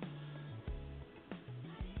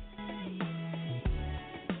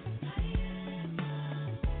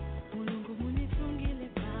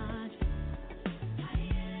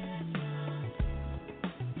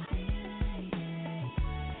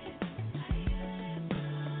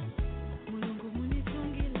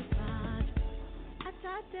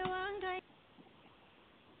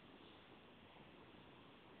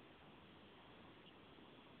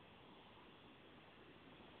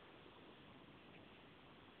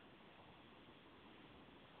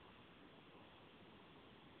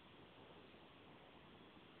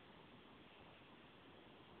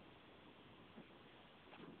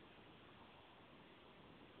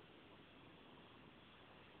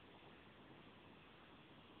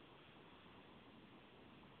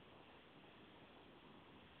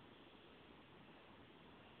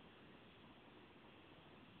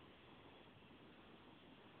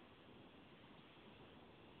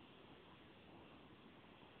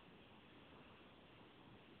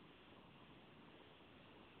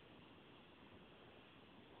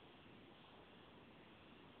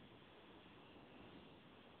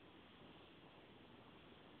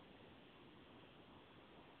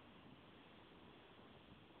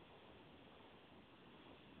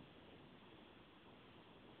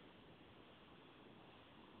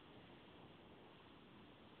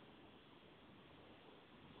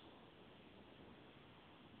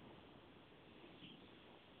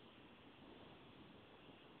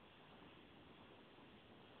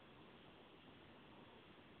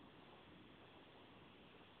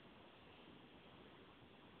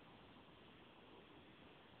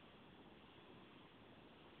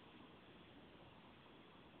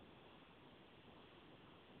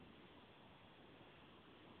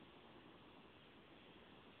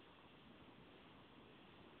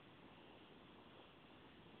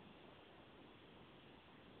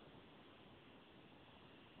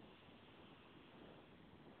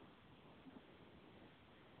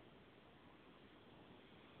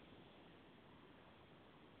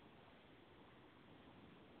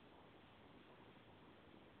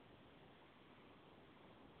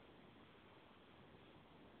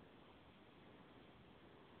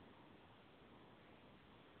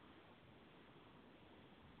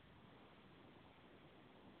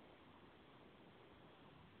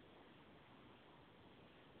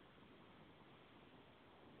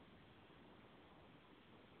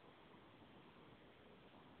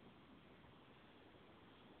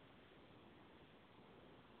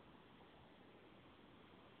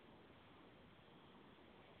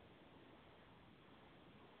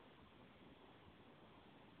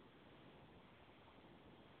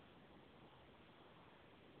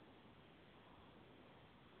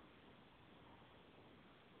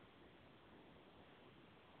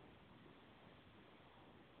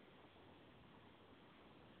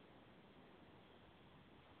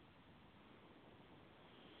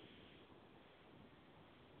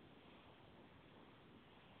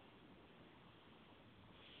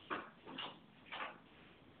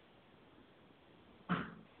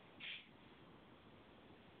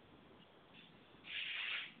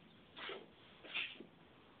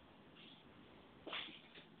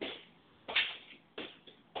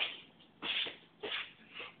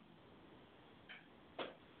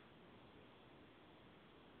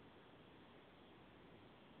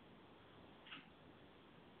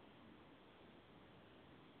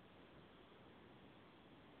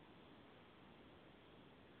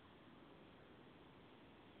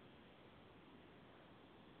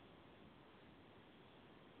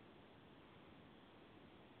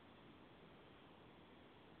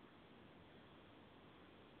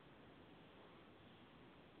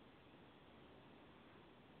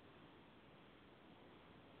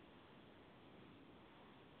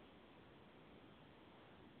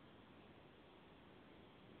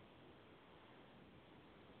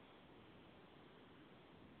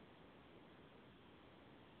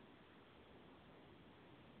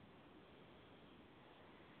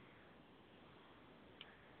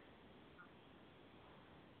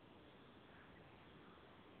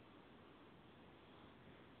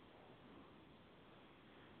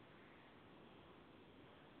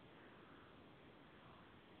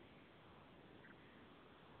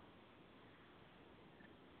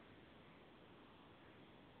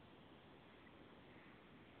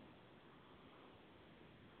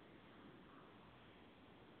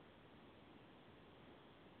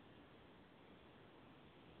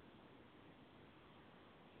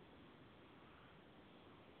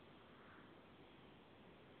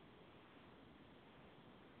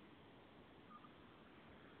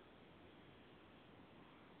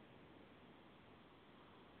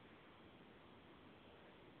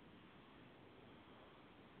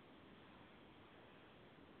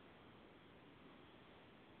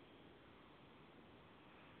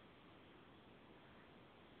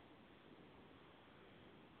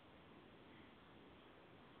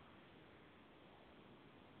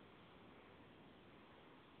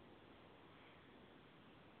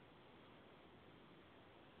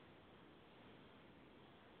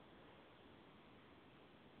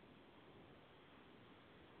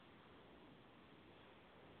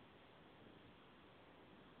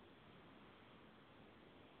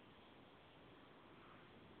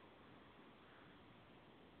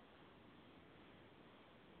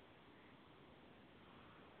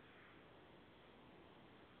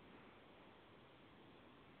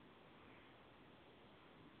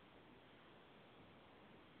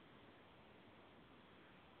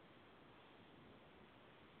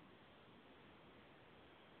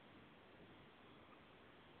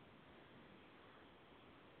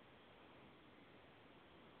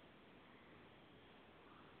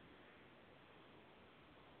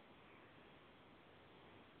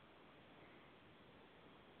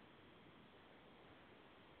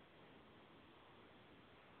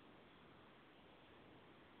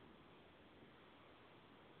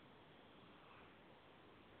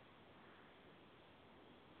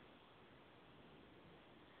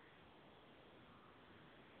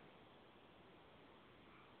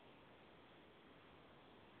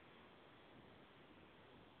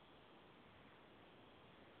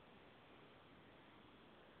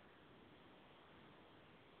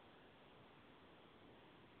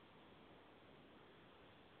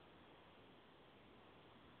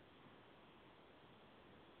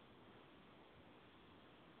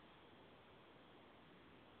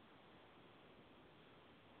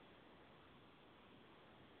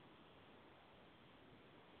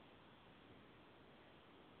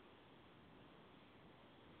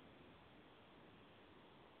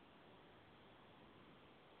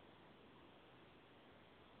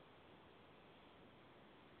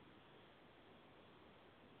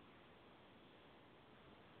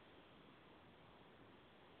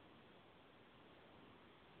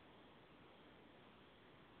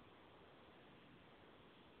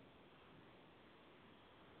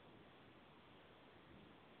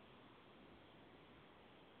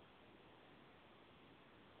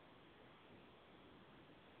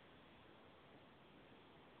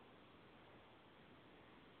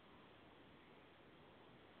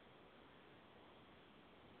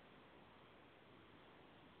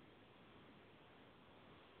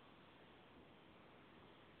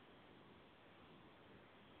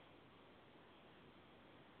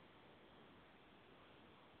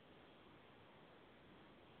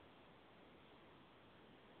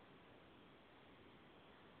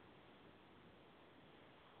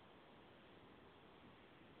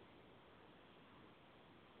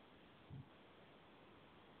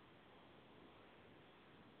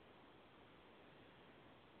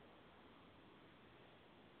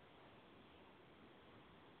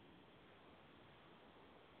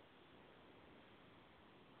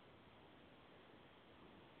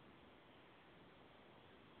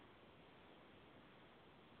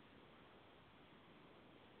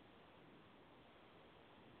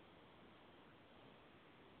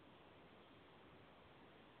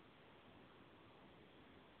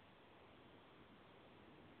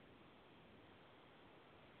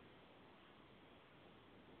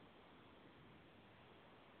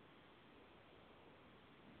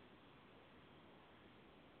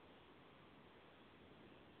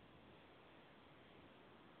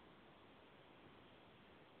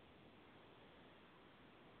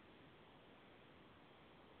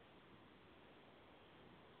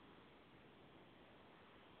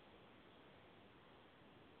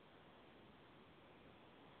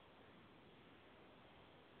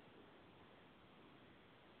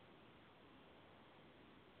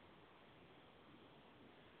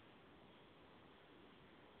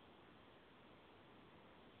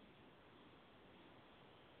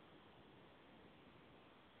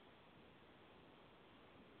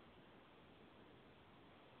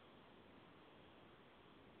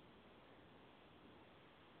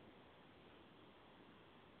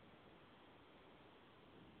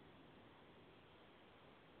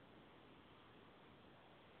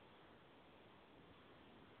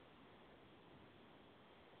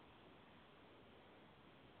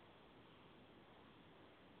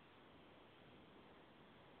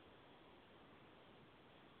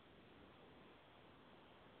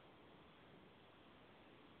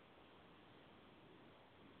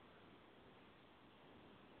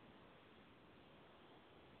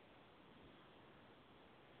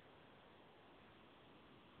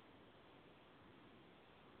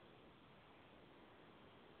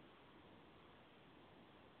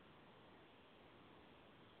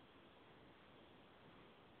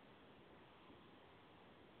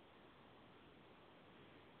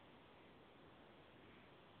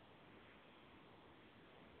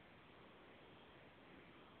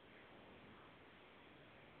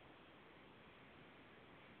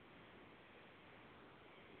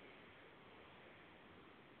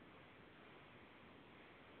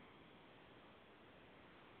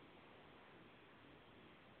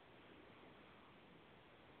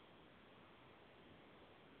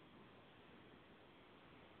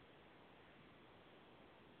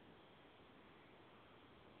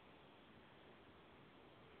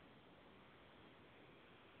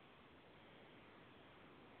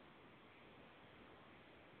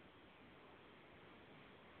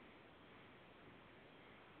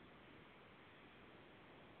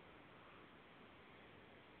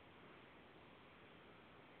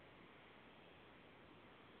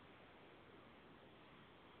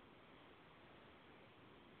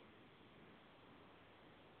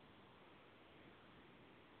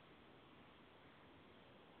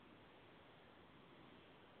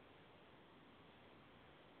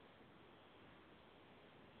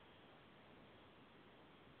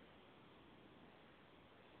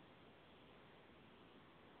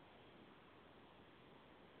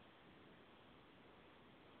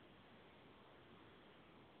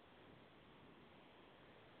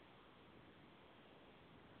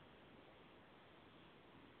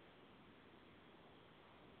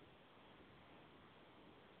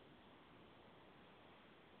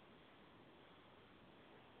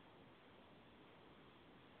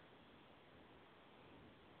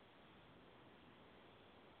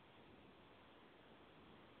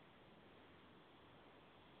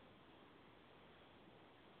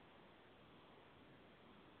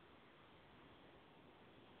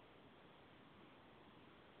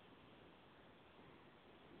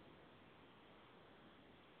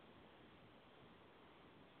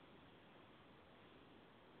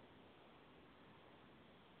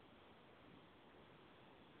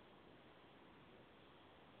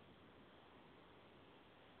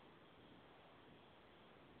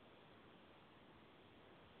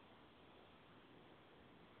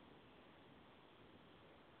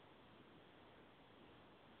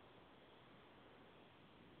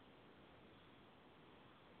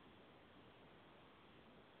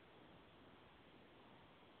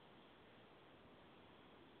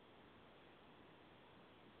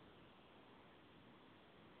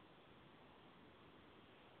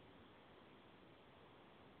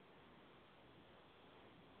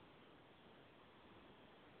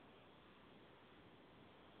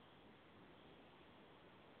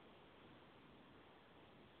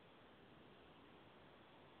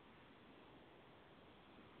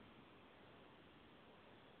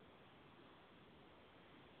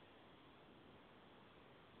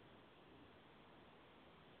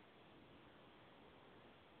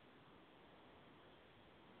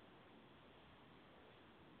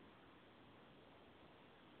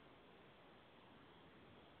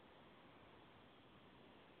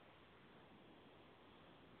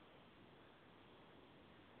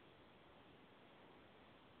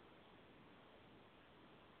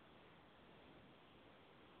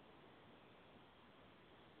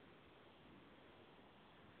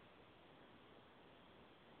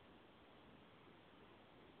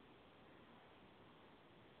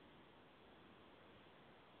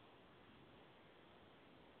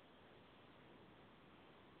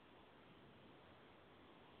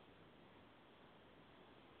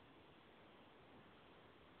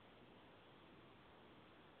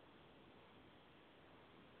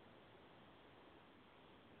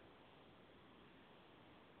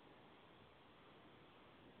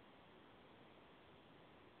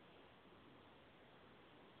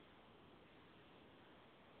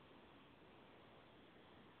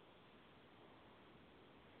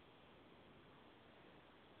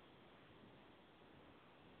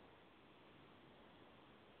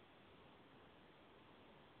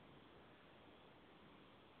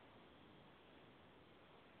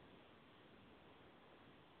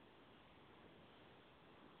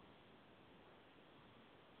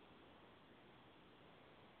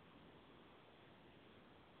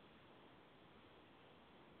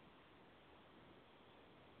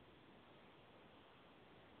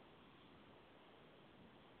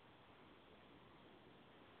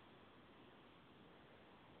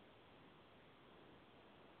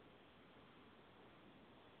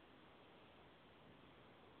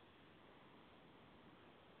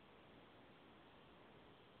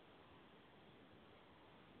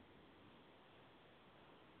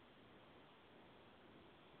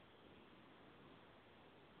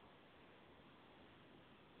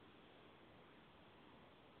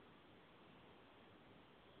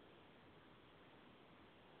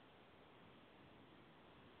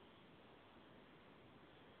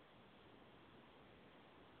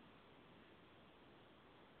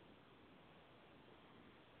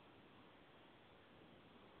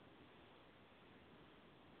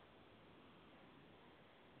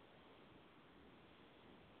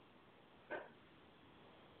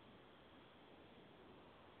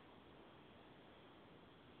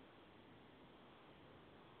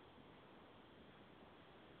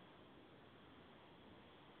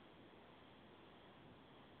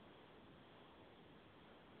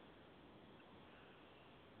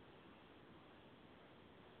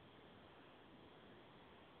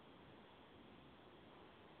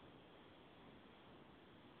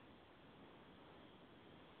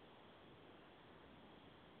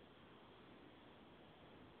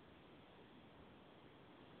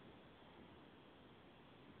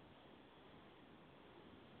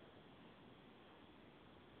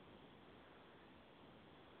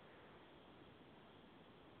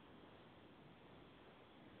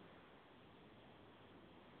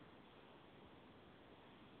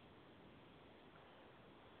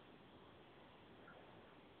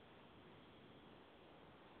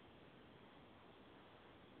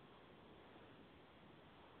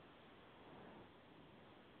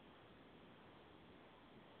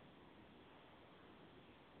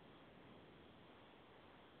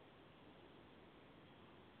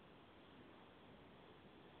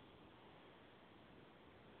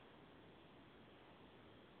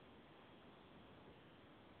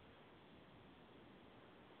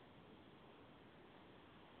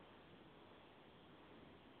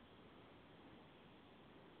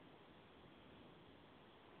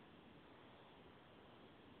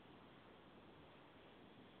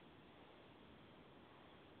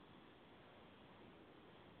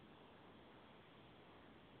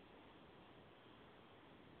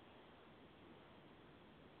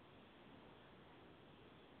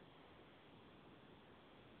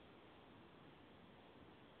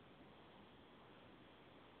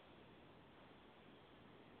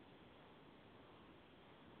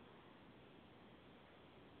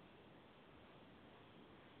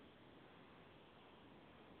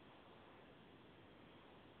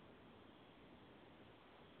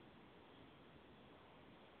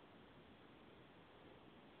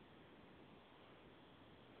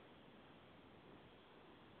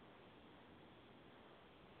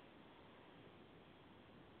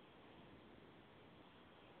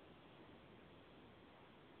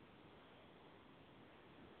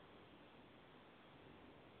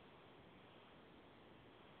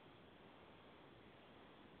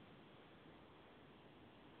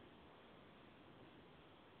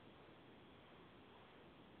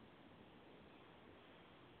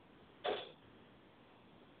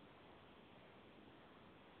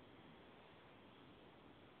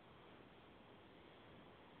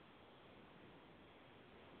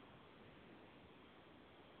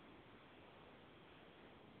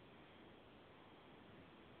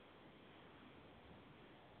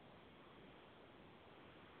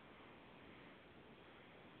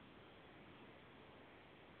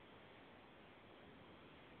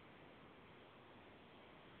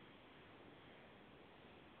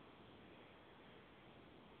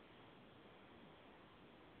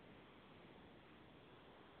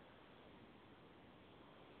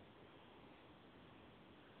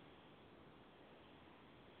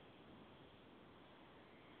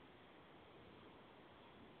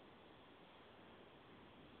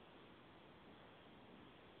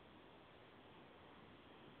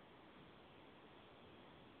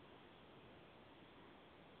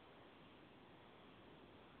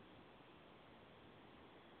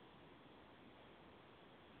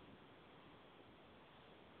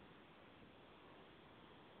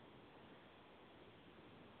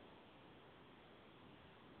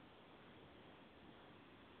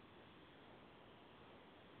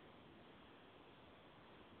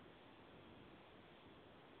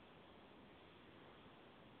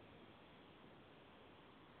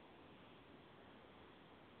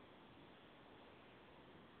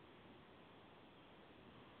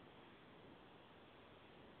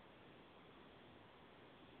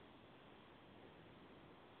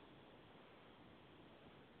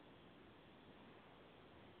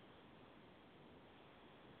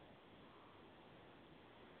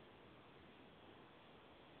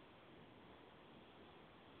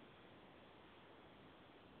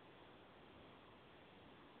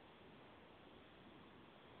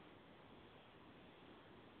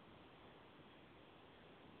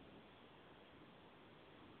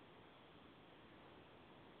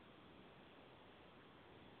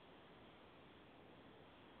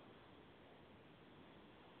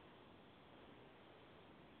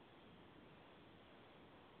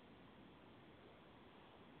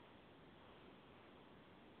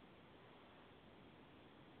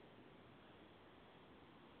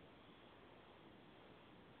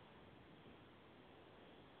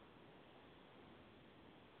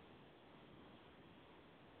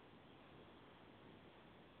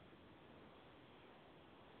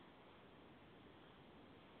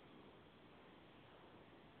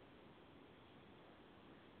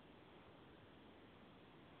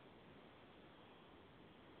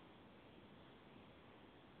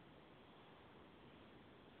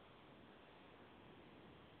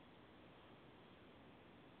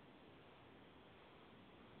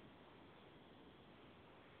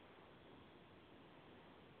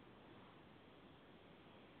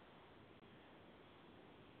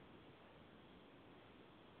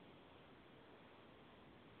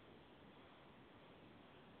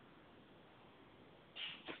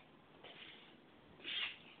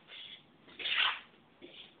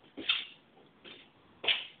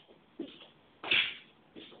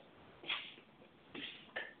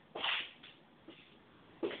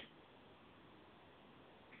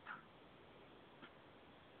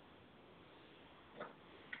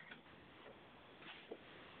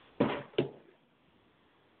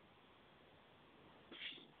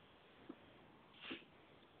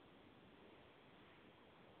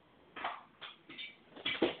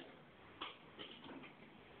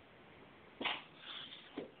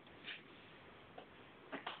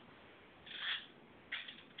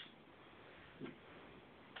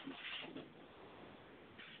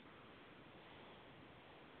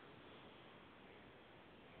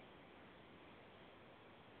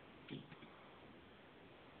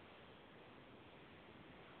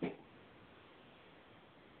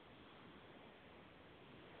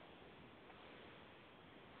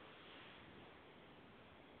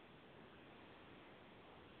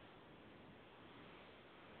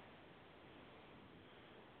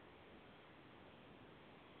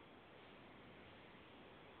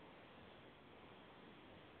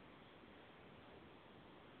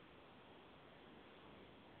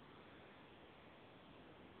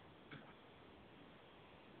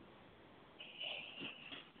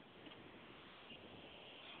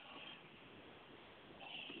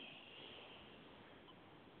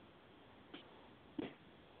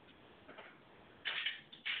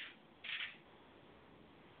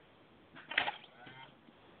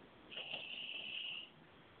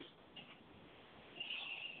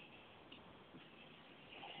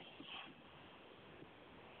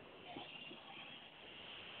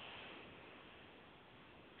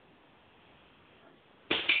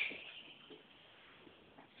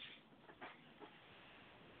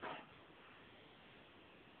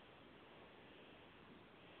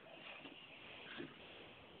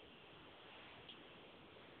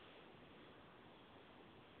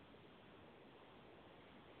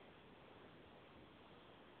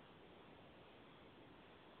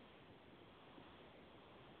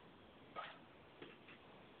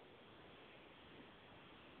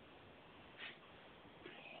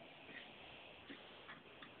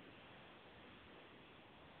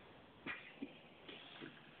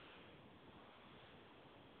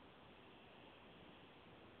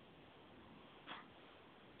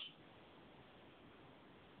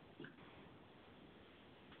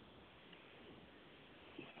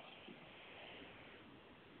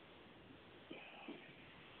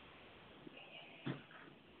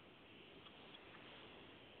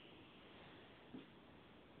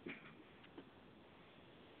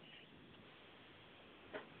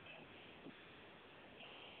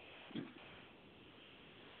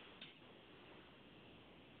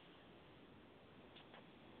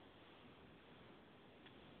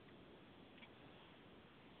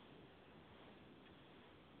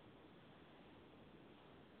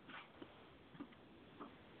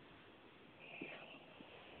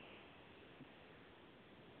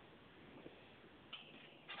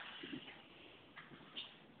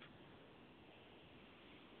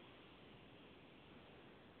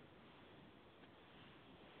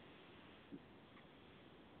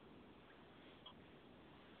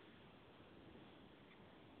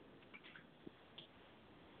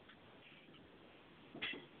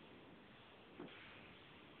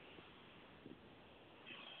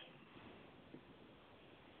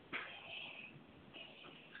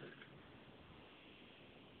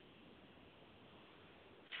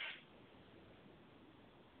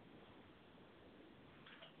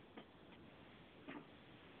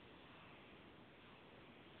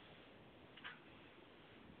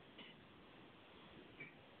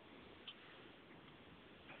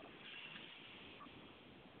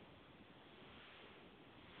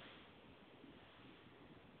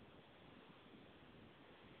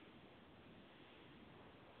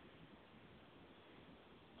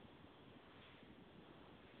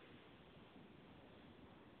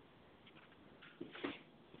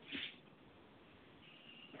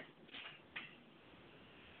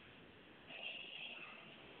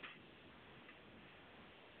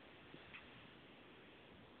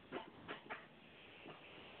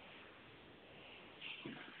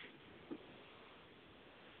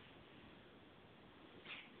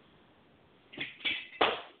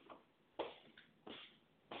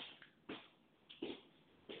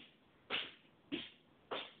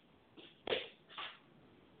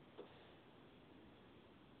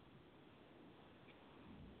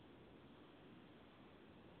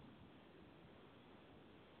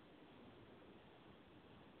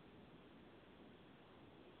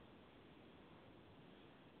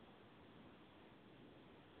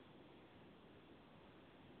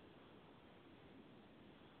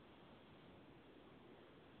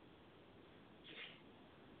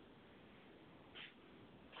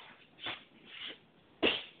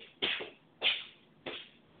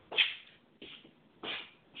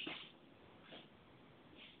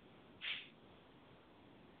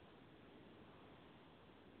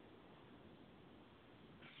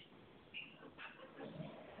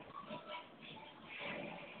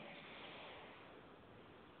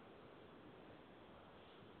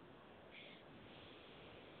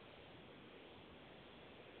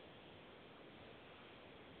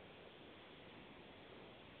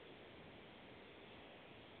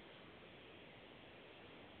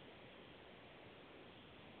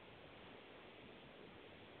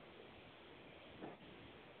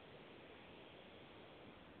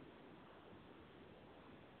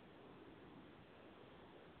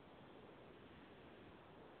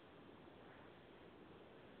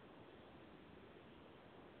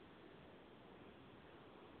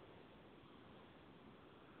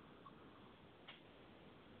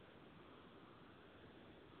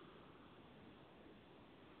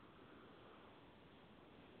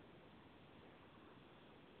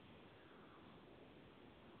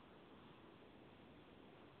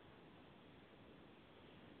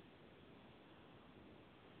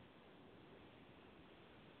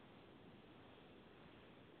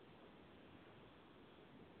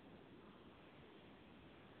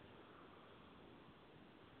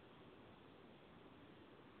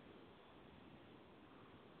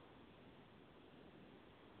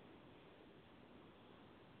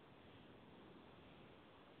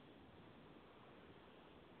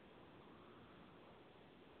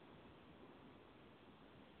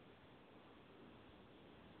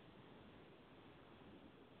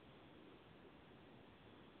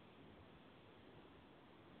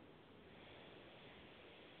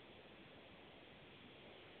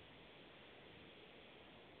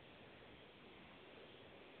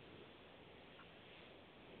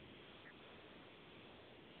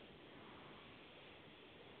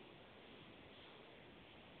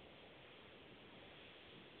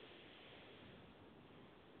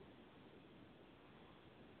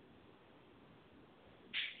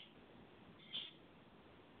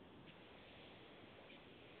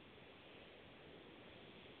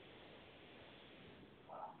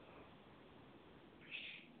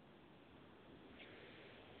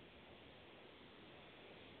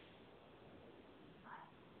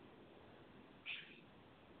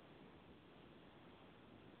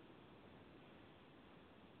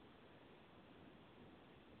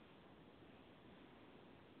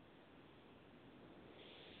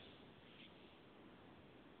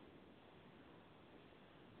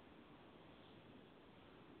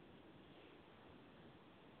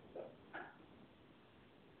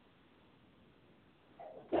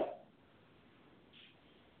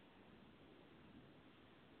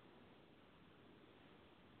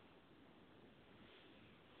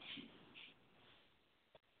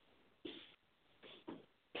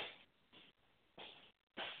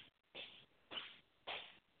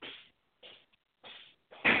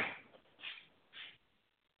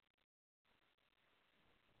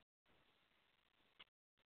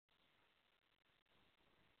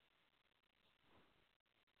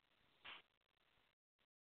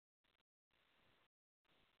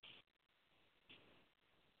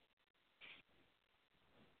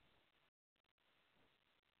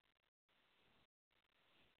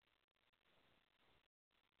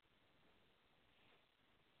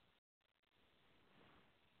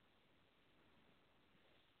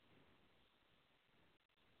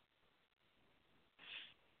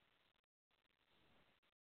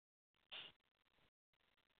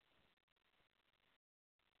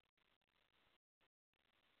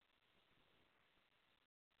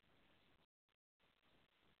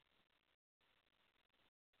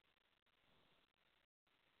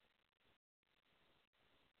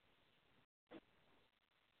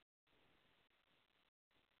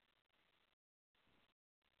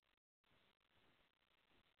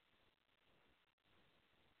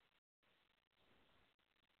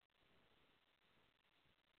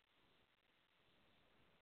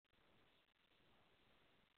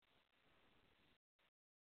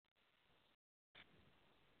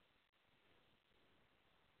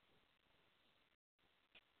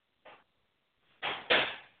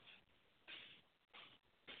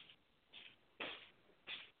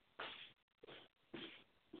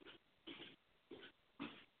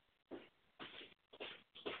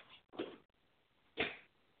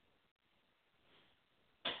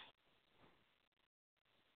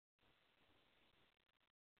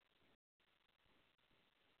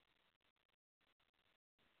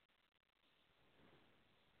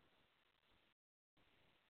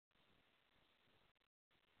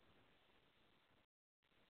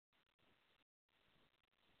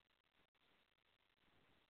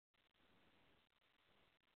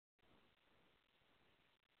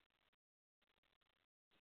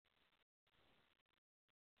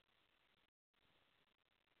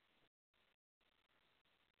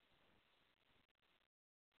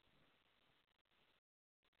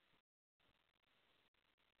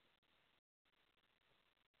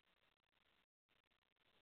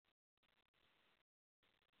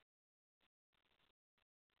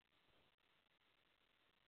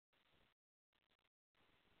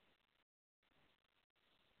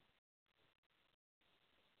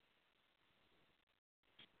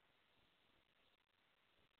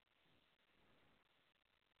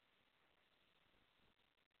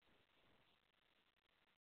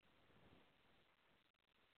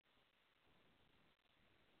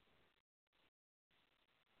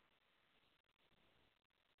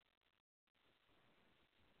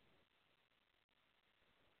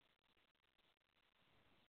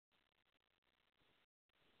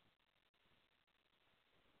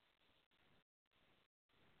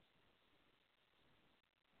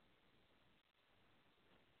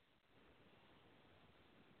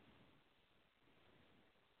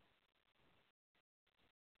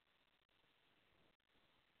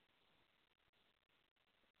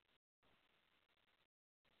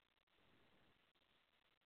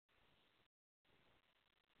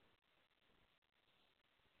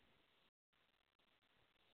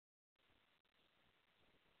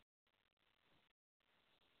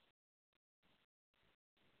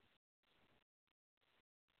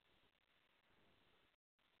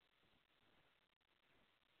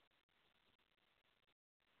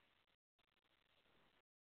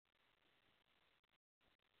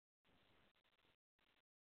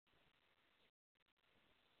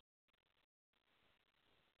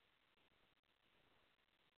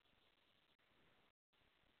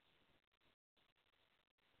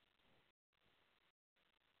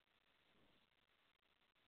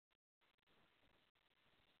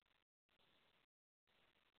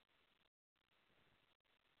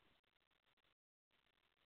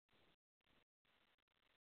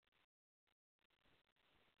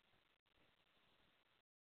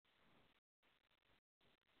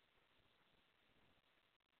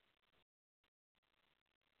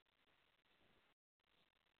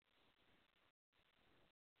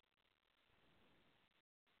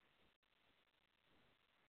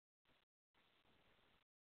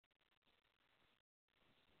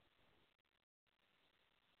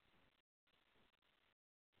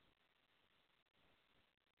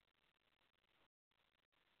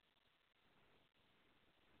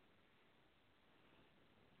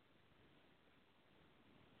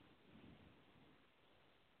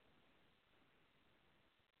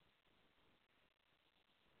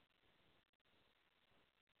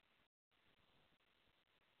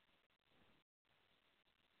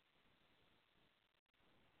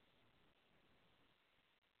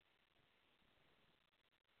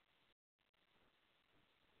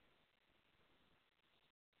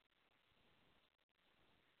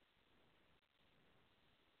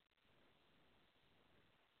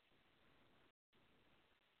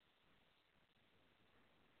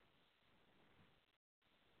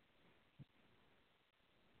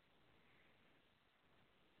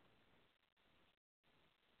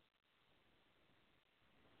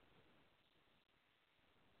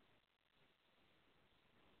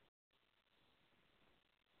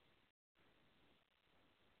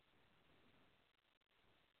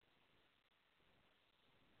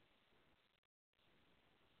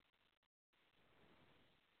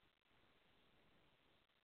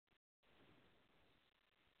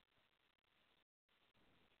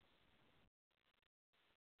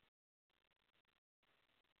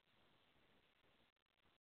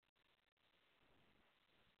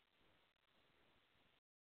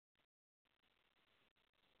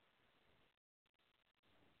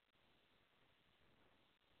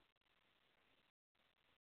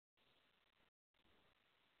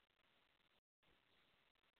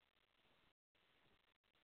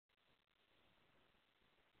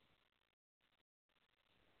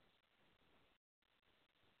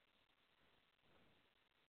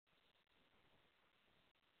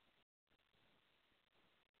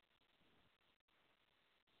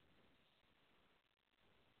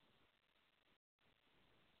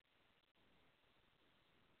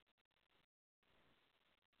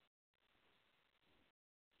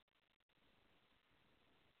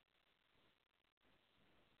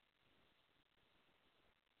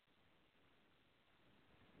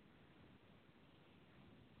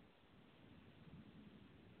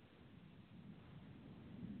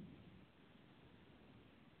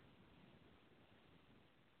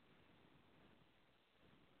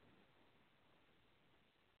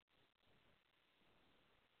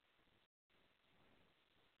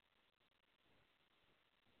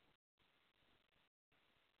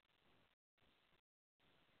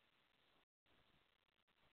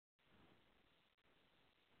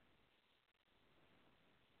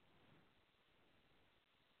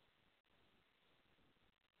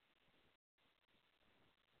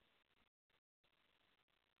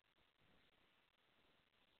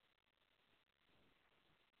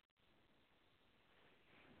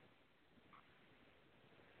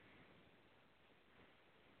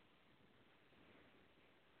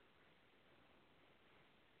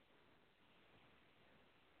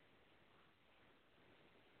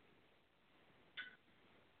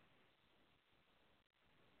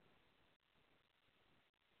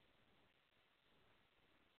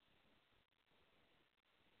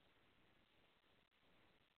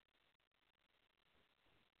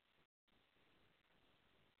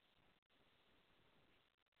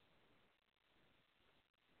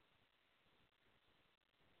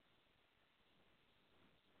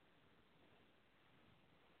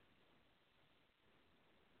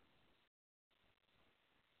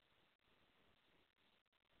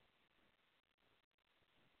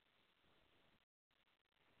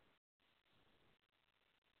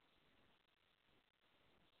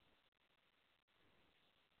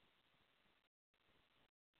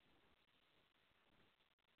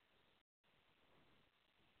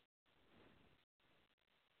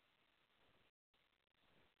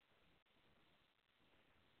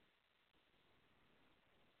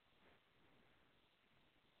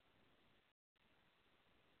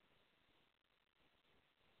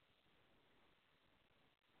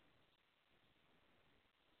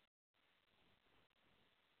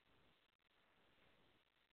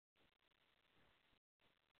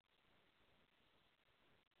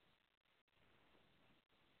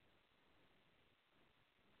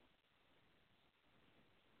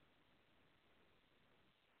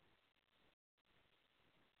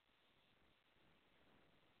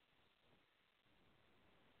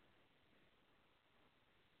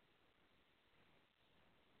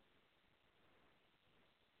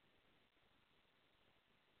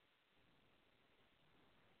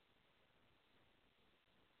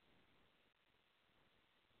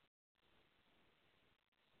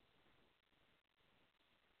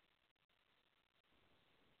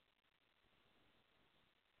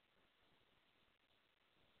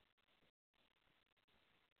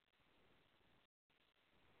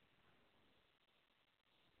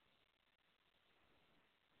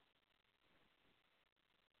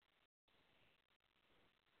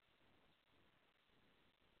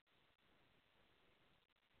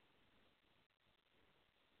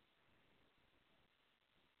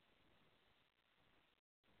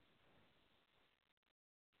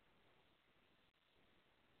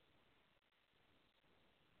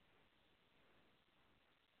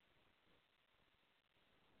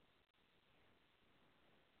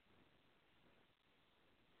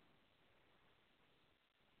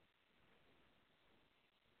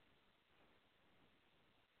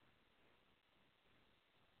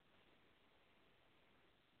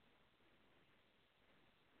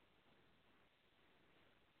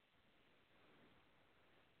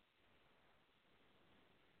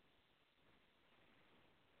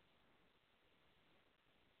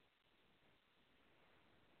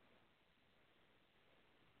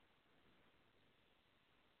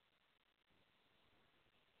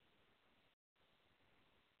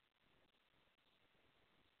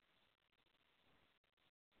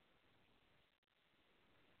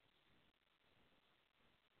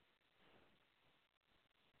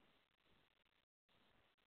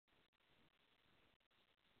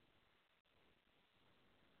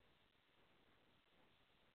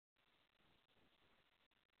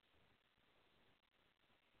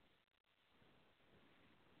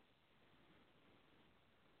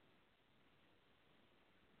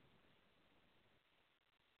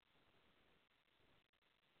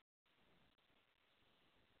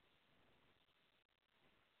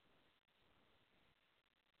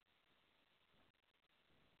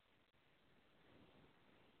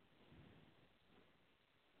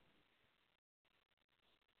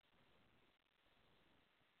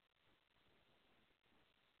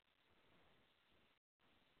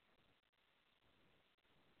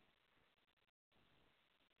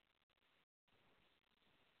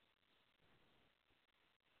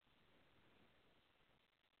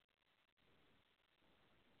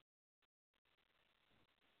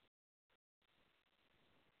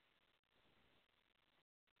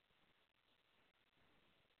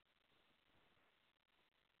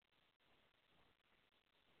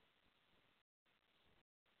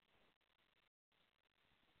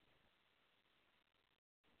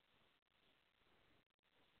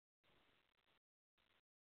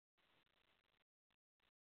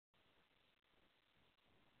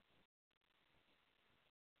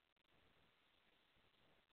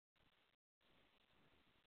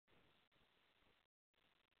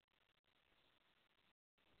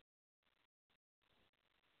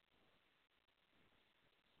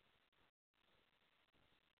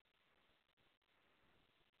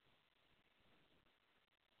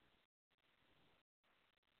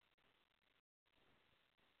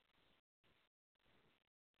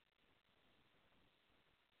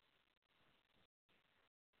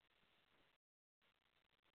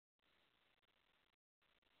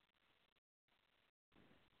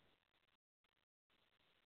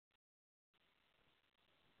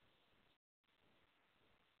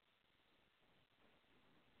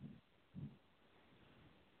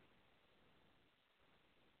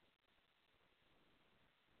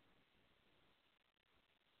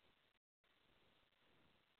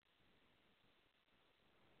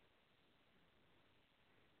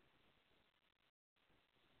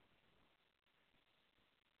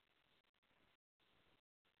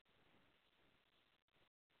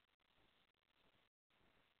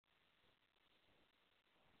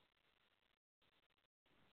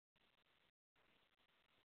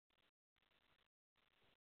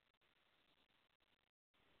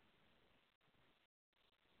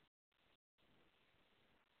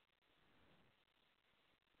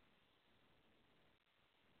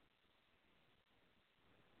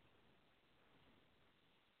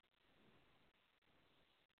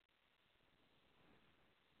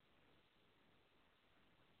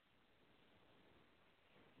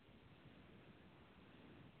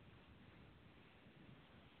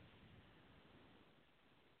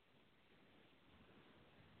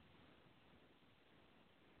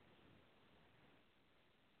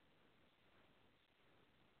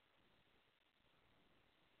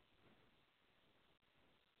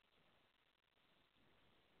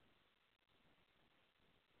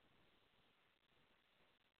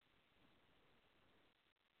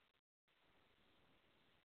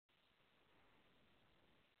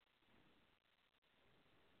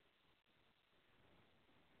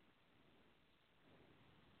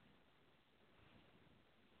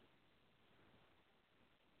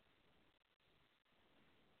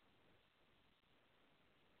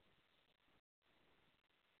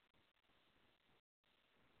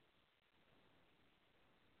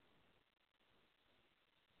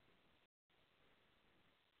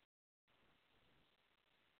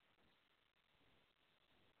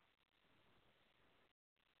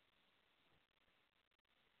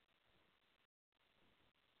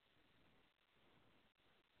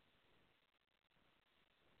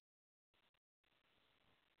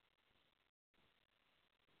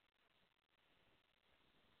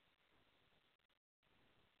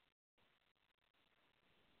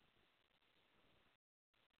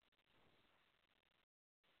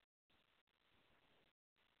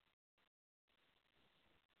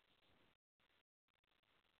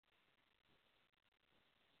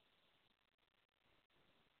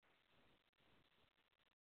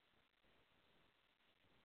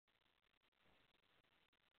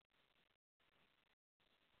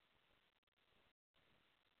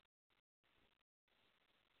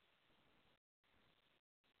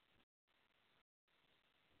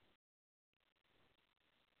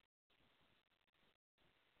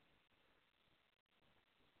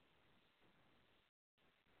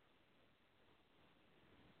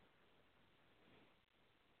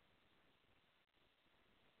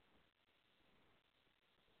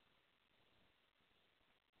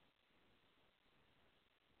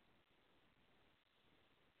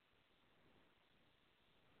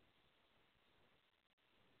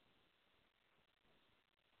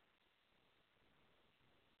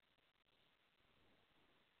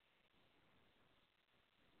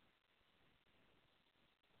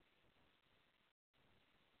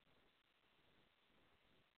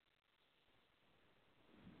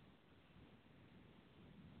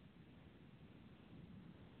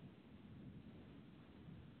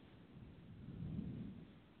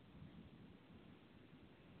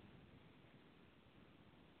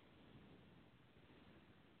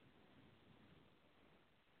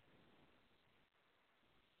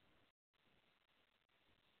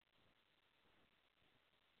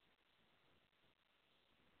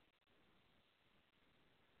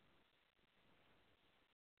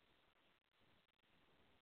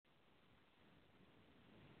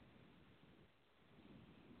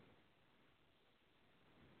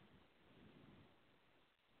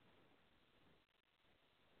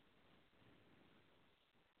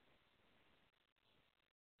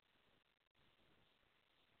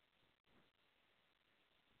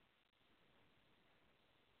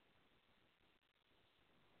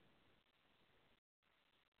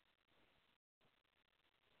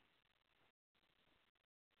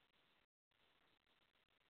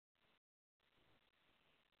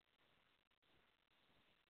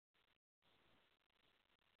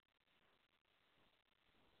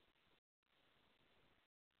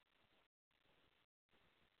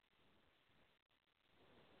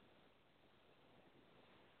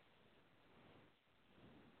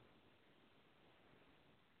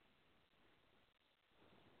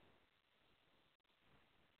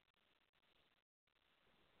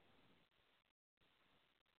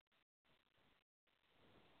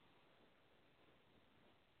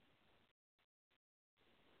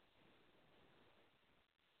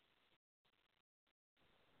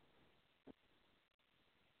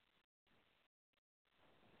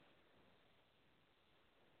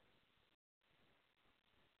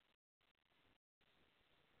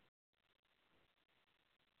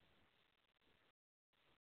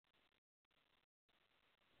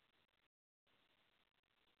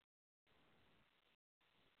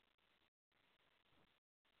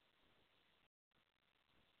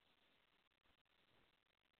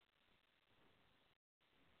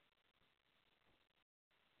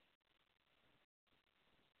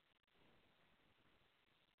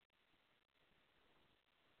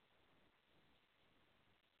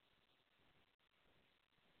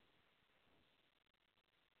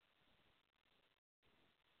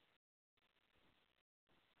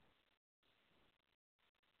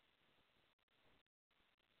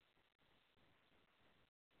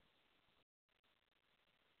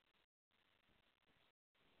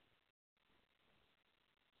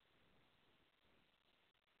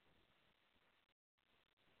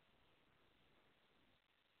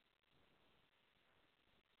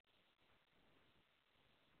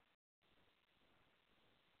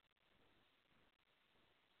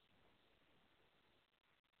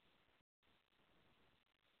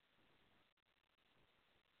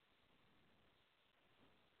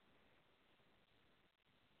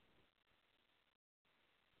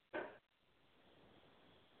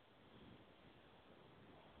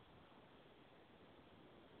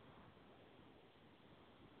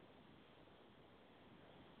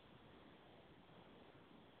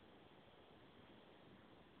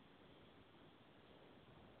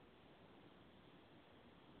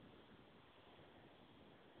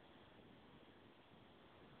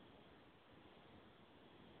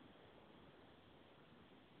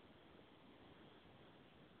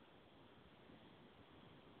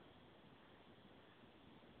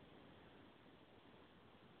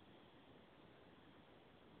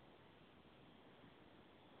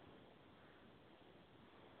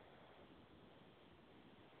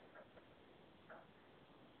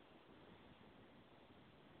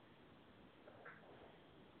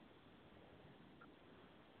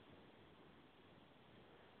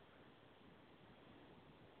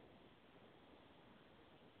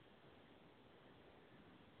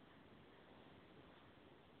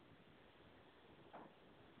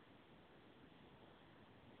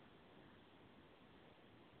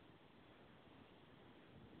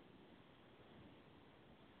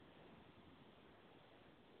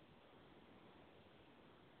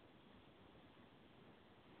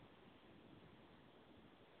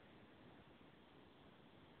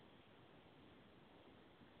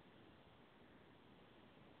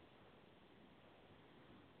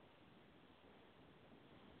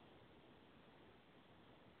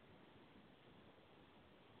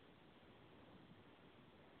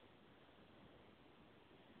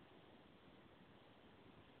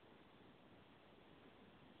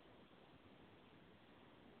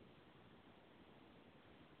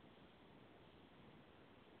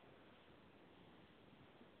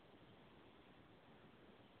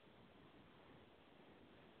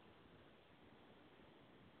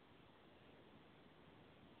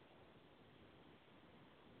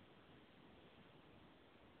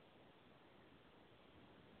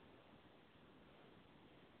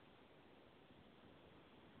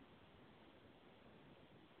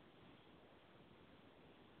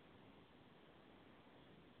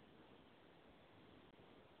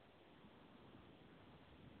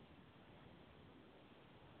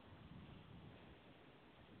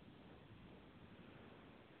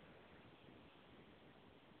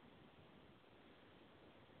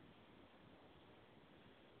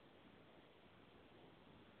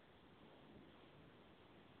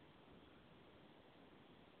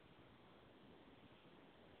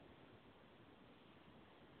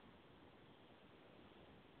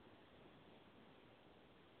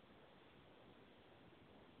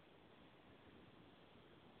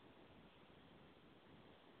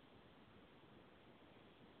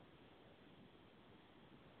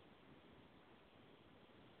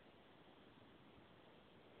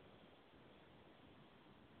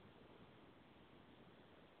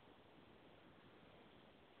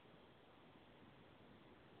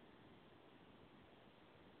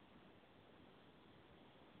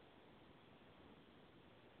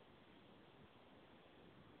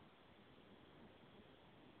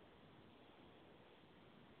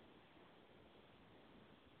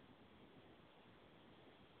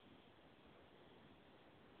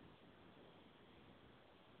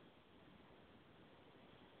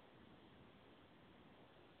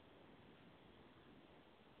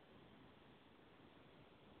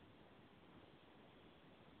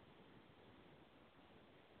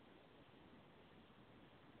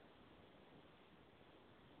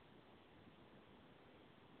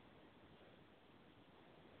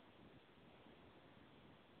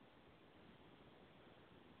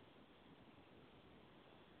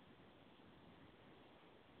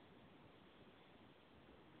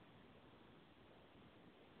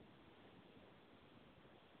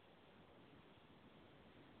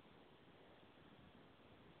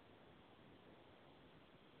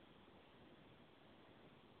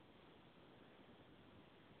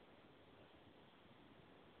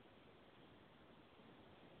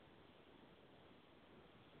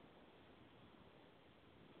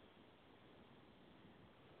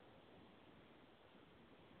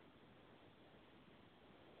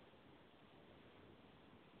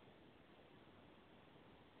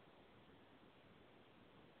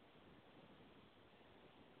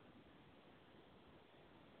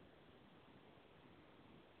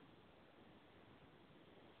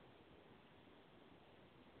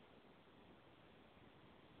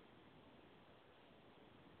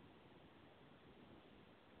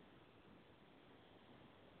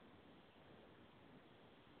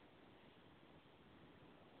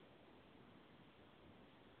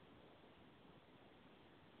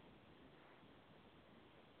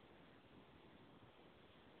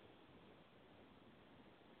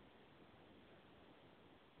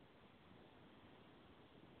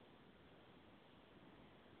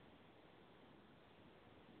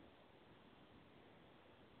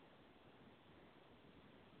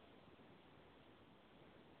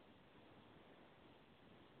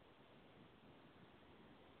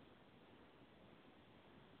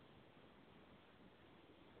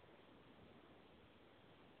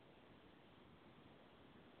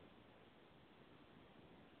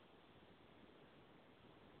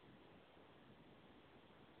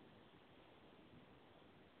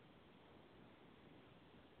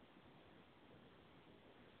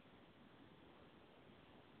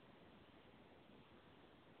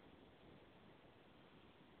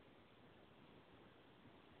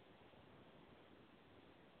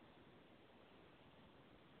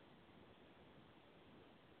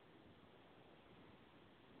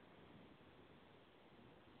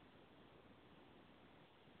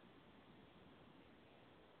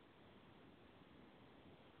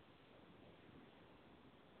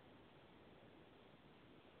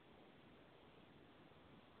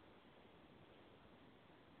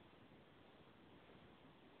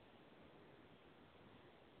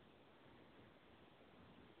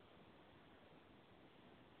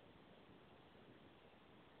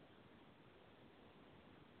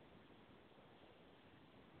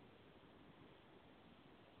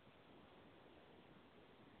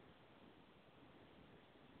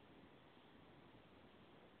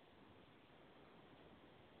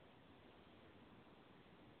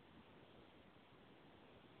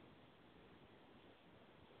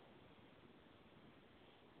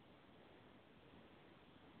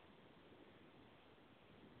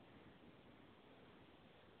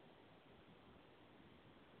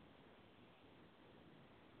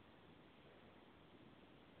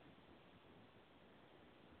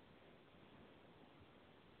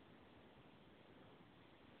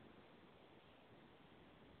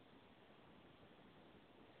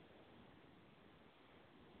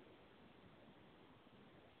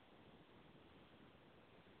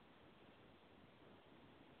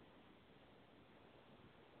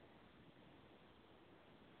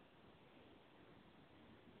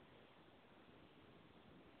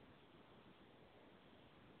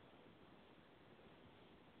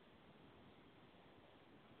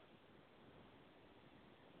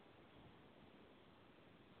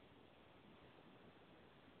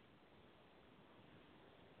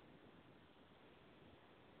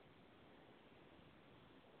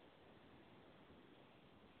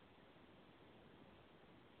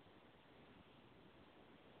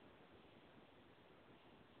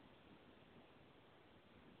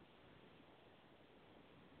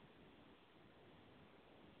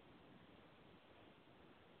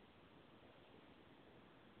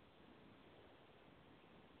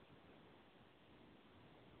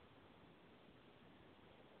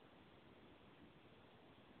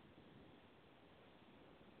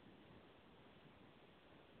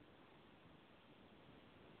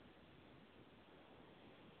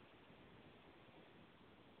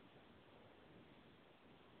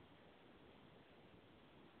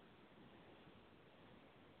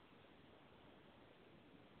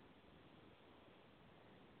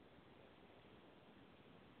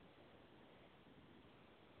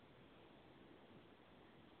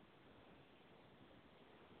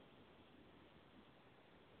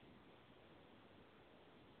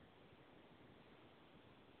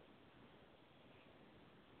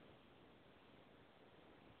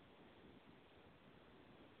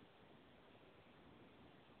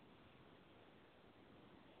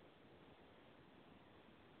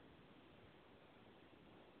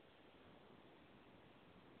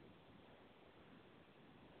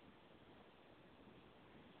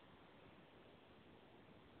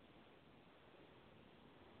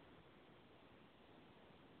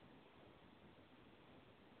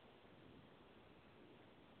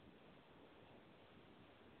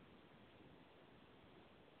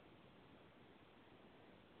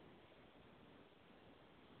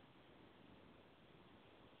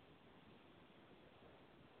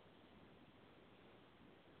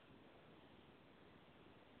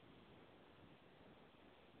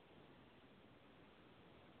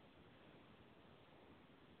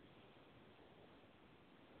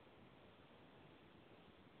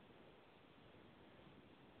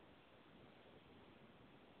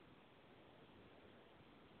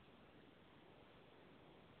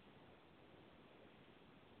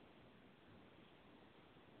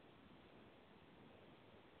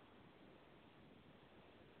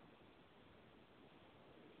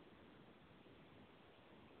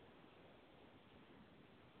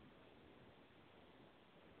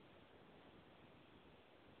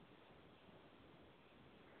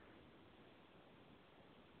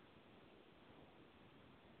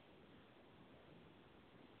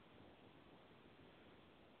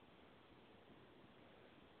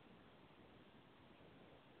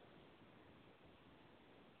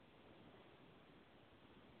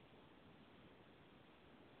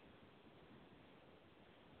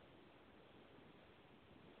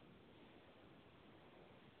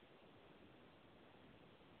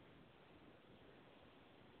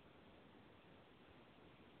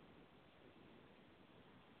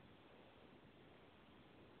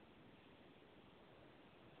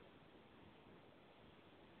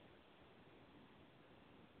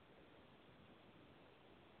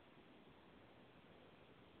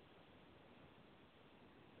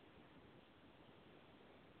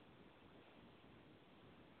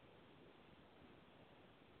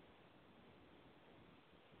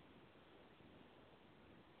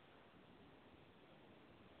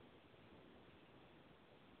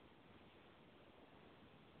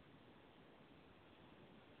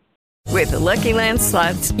 With the Lucky Land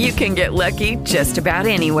Slots, you can get lucky just about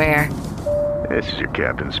anywhere. This is your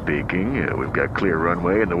captain speaking. We've got clear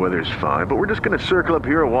runway and the weather's fine, but we're just going to circle up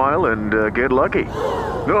here a while and get lucky.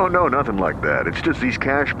 No, nothing like that. It's just these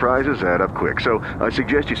cash prizes add up quick. So I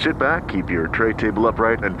suggest you sit back, keep your tray table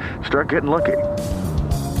upright, and start getting lucky.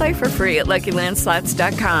 Play for free at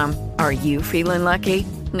LuckyLandSlots.com. Are you feeling lucky?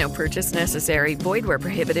 No purchase necessary. Void where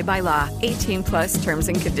prohibited by law. 18+ terms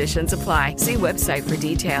and conditions apply. See website for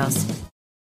details.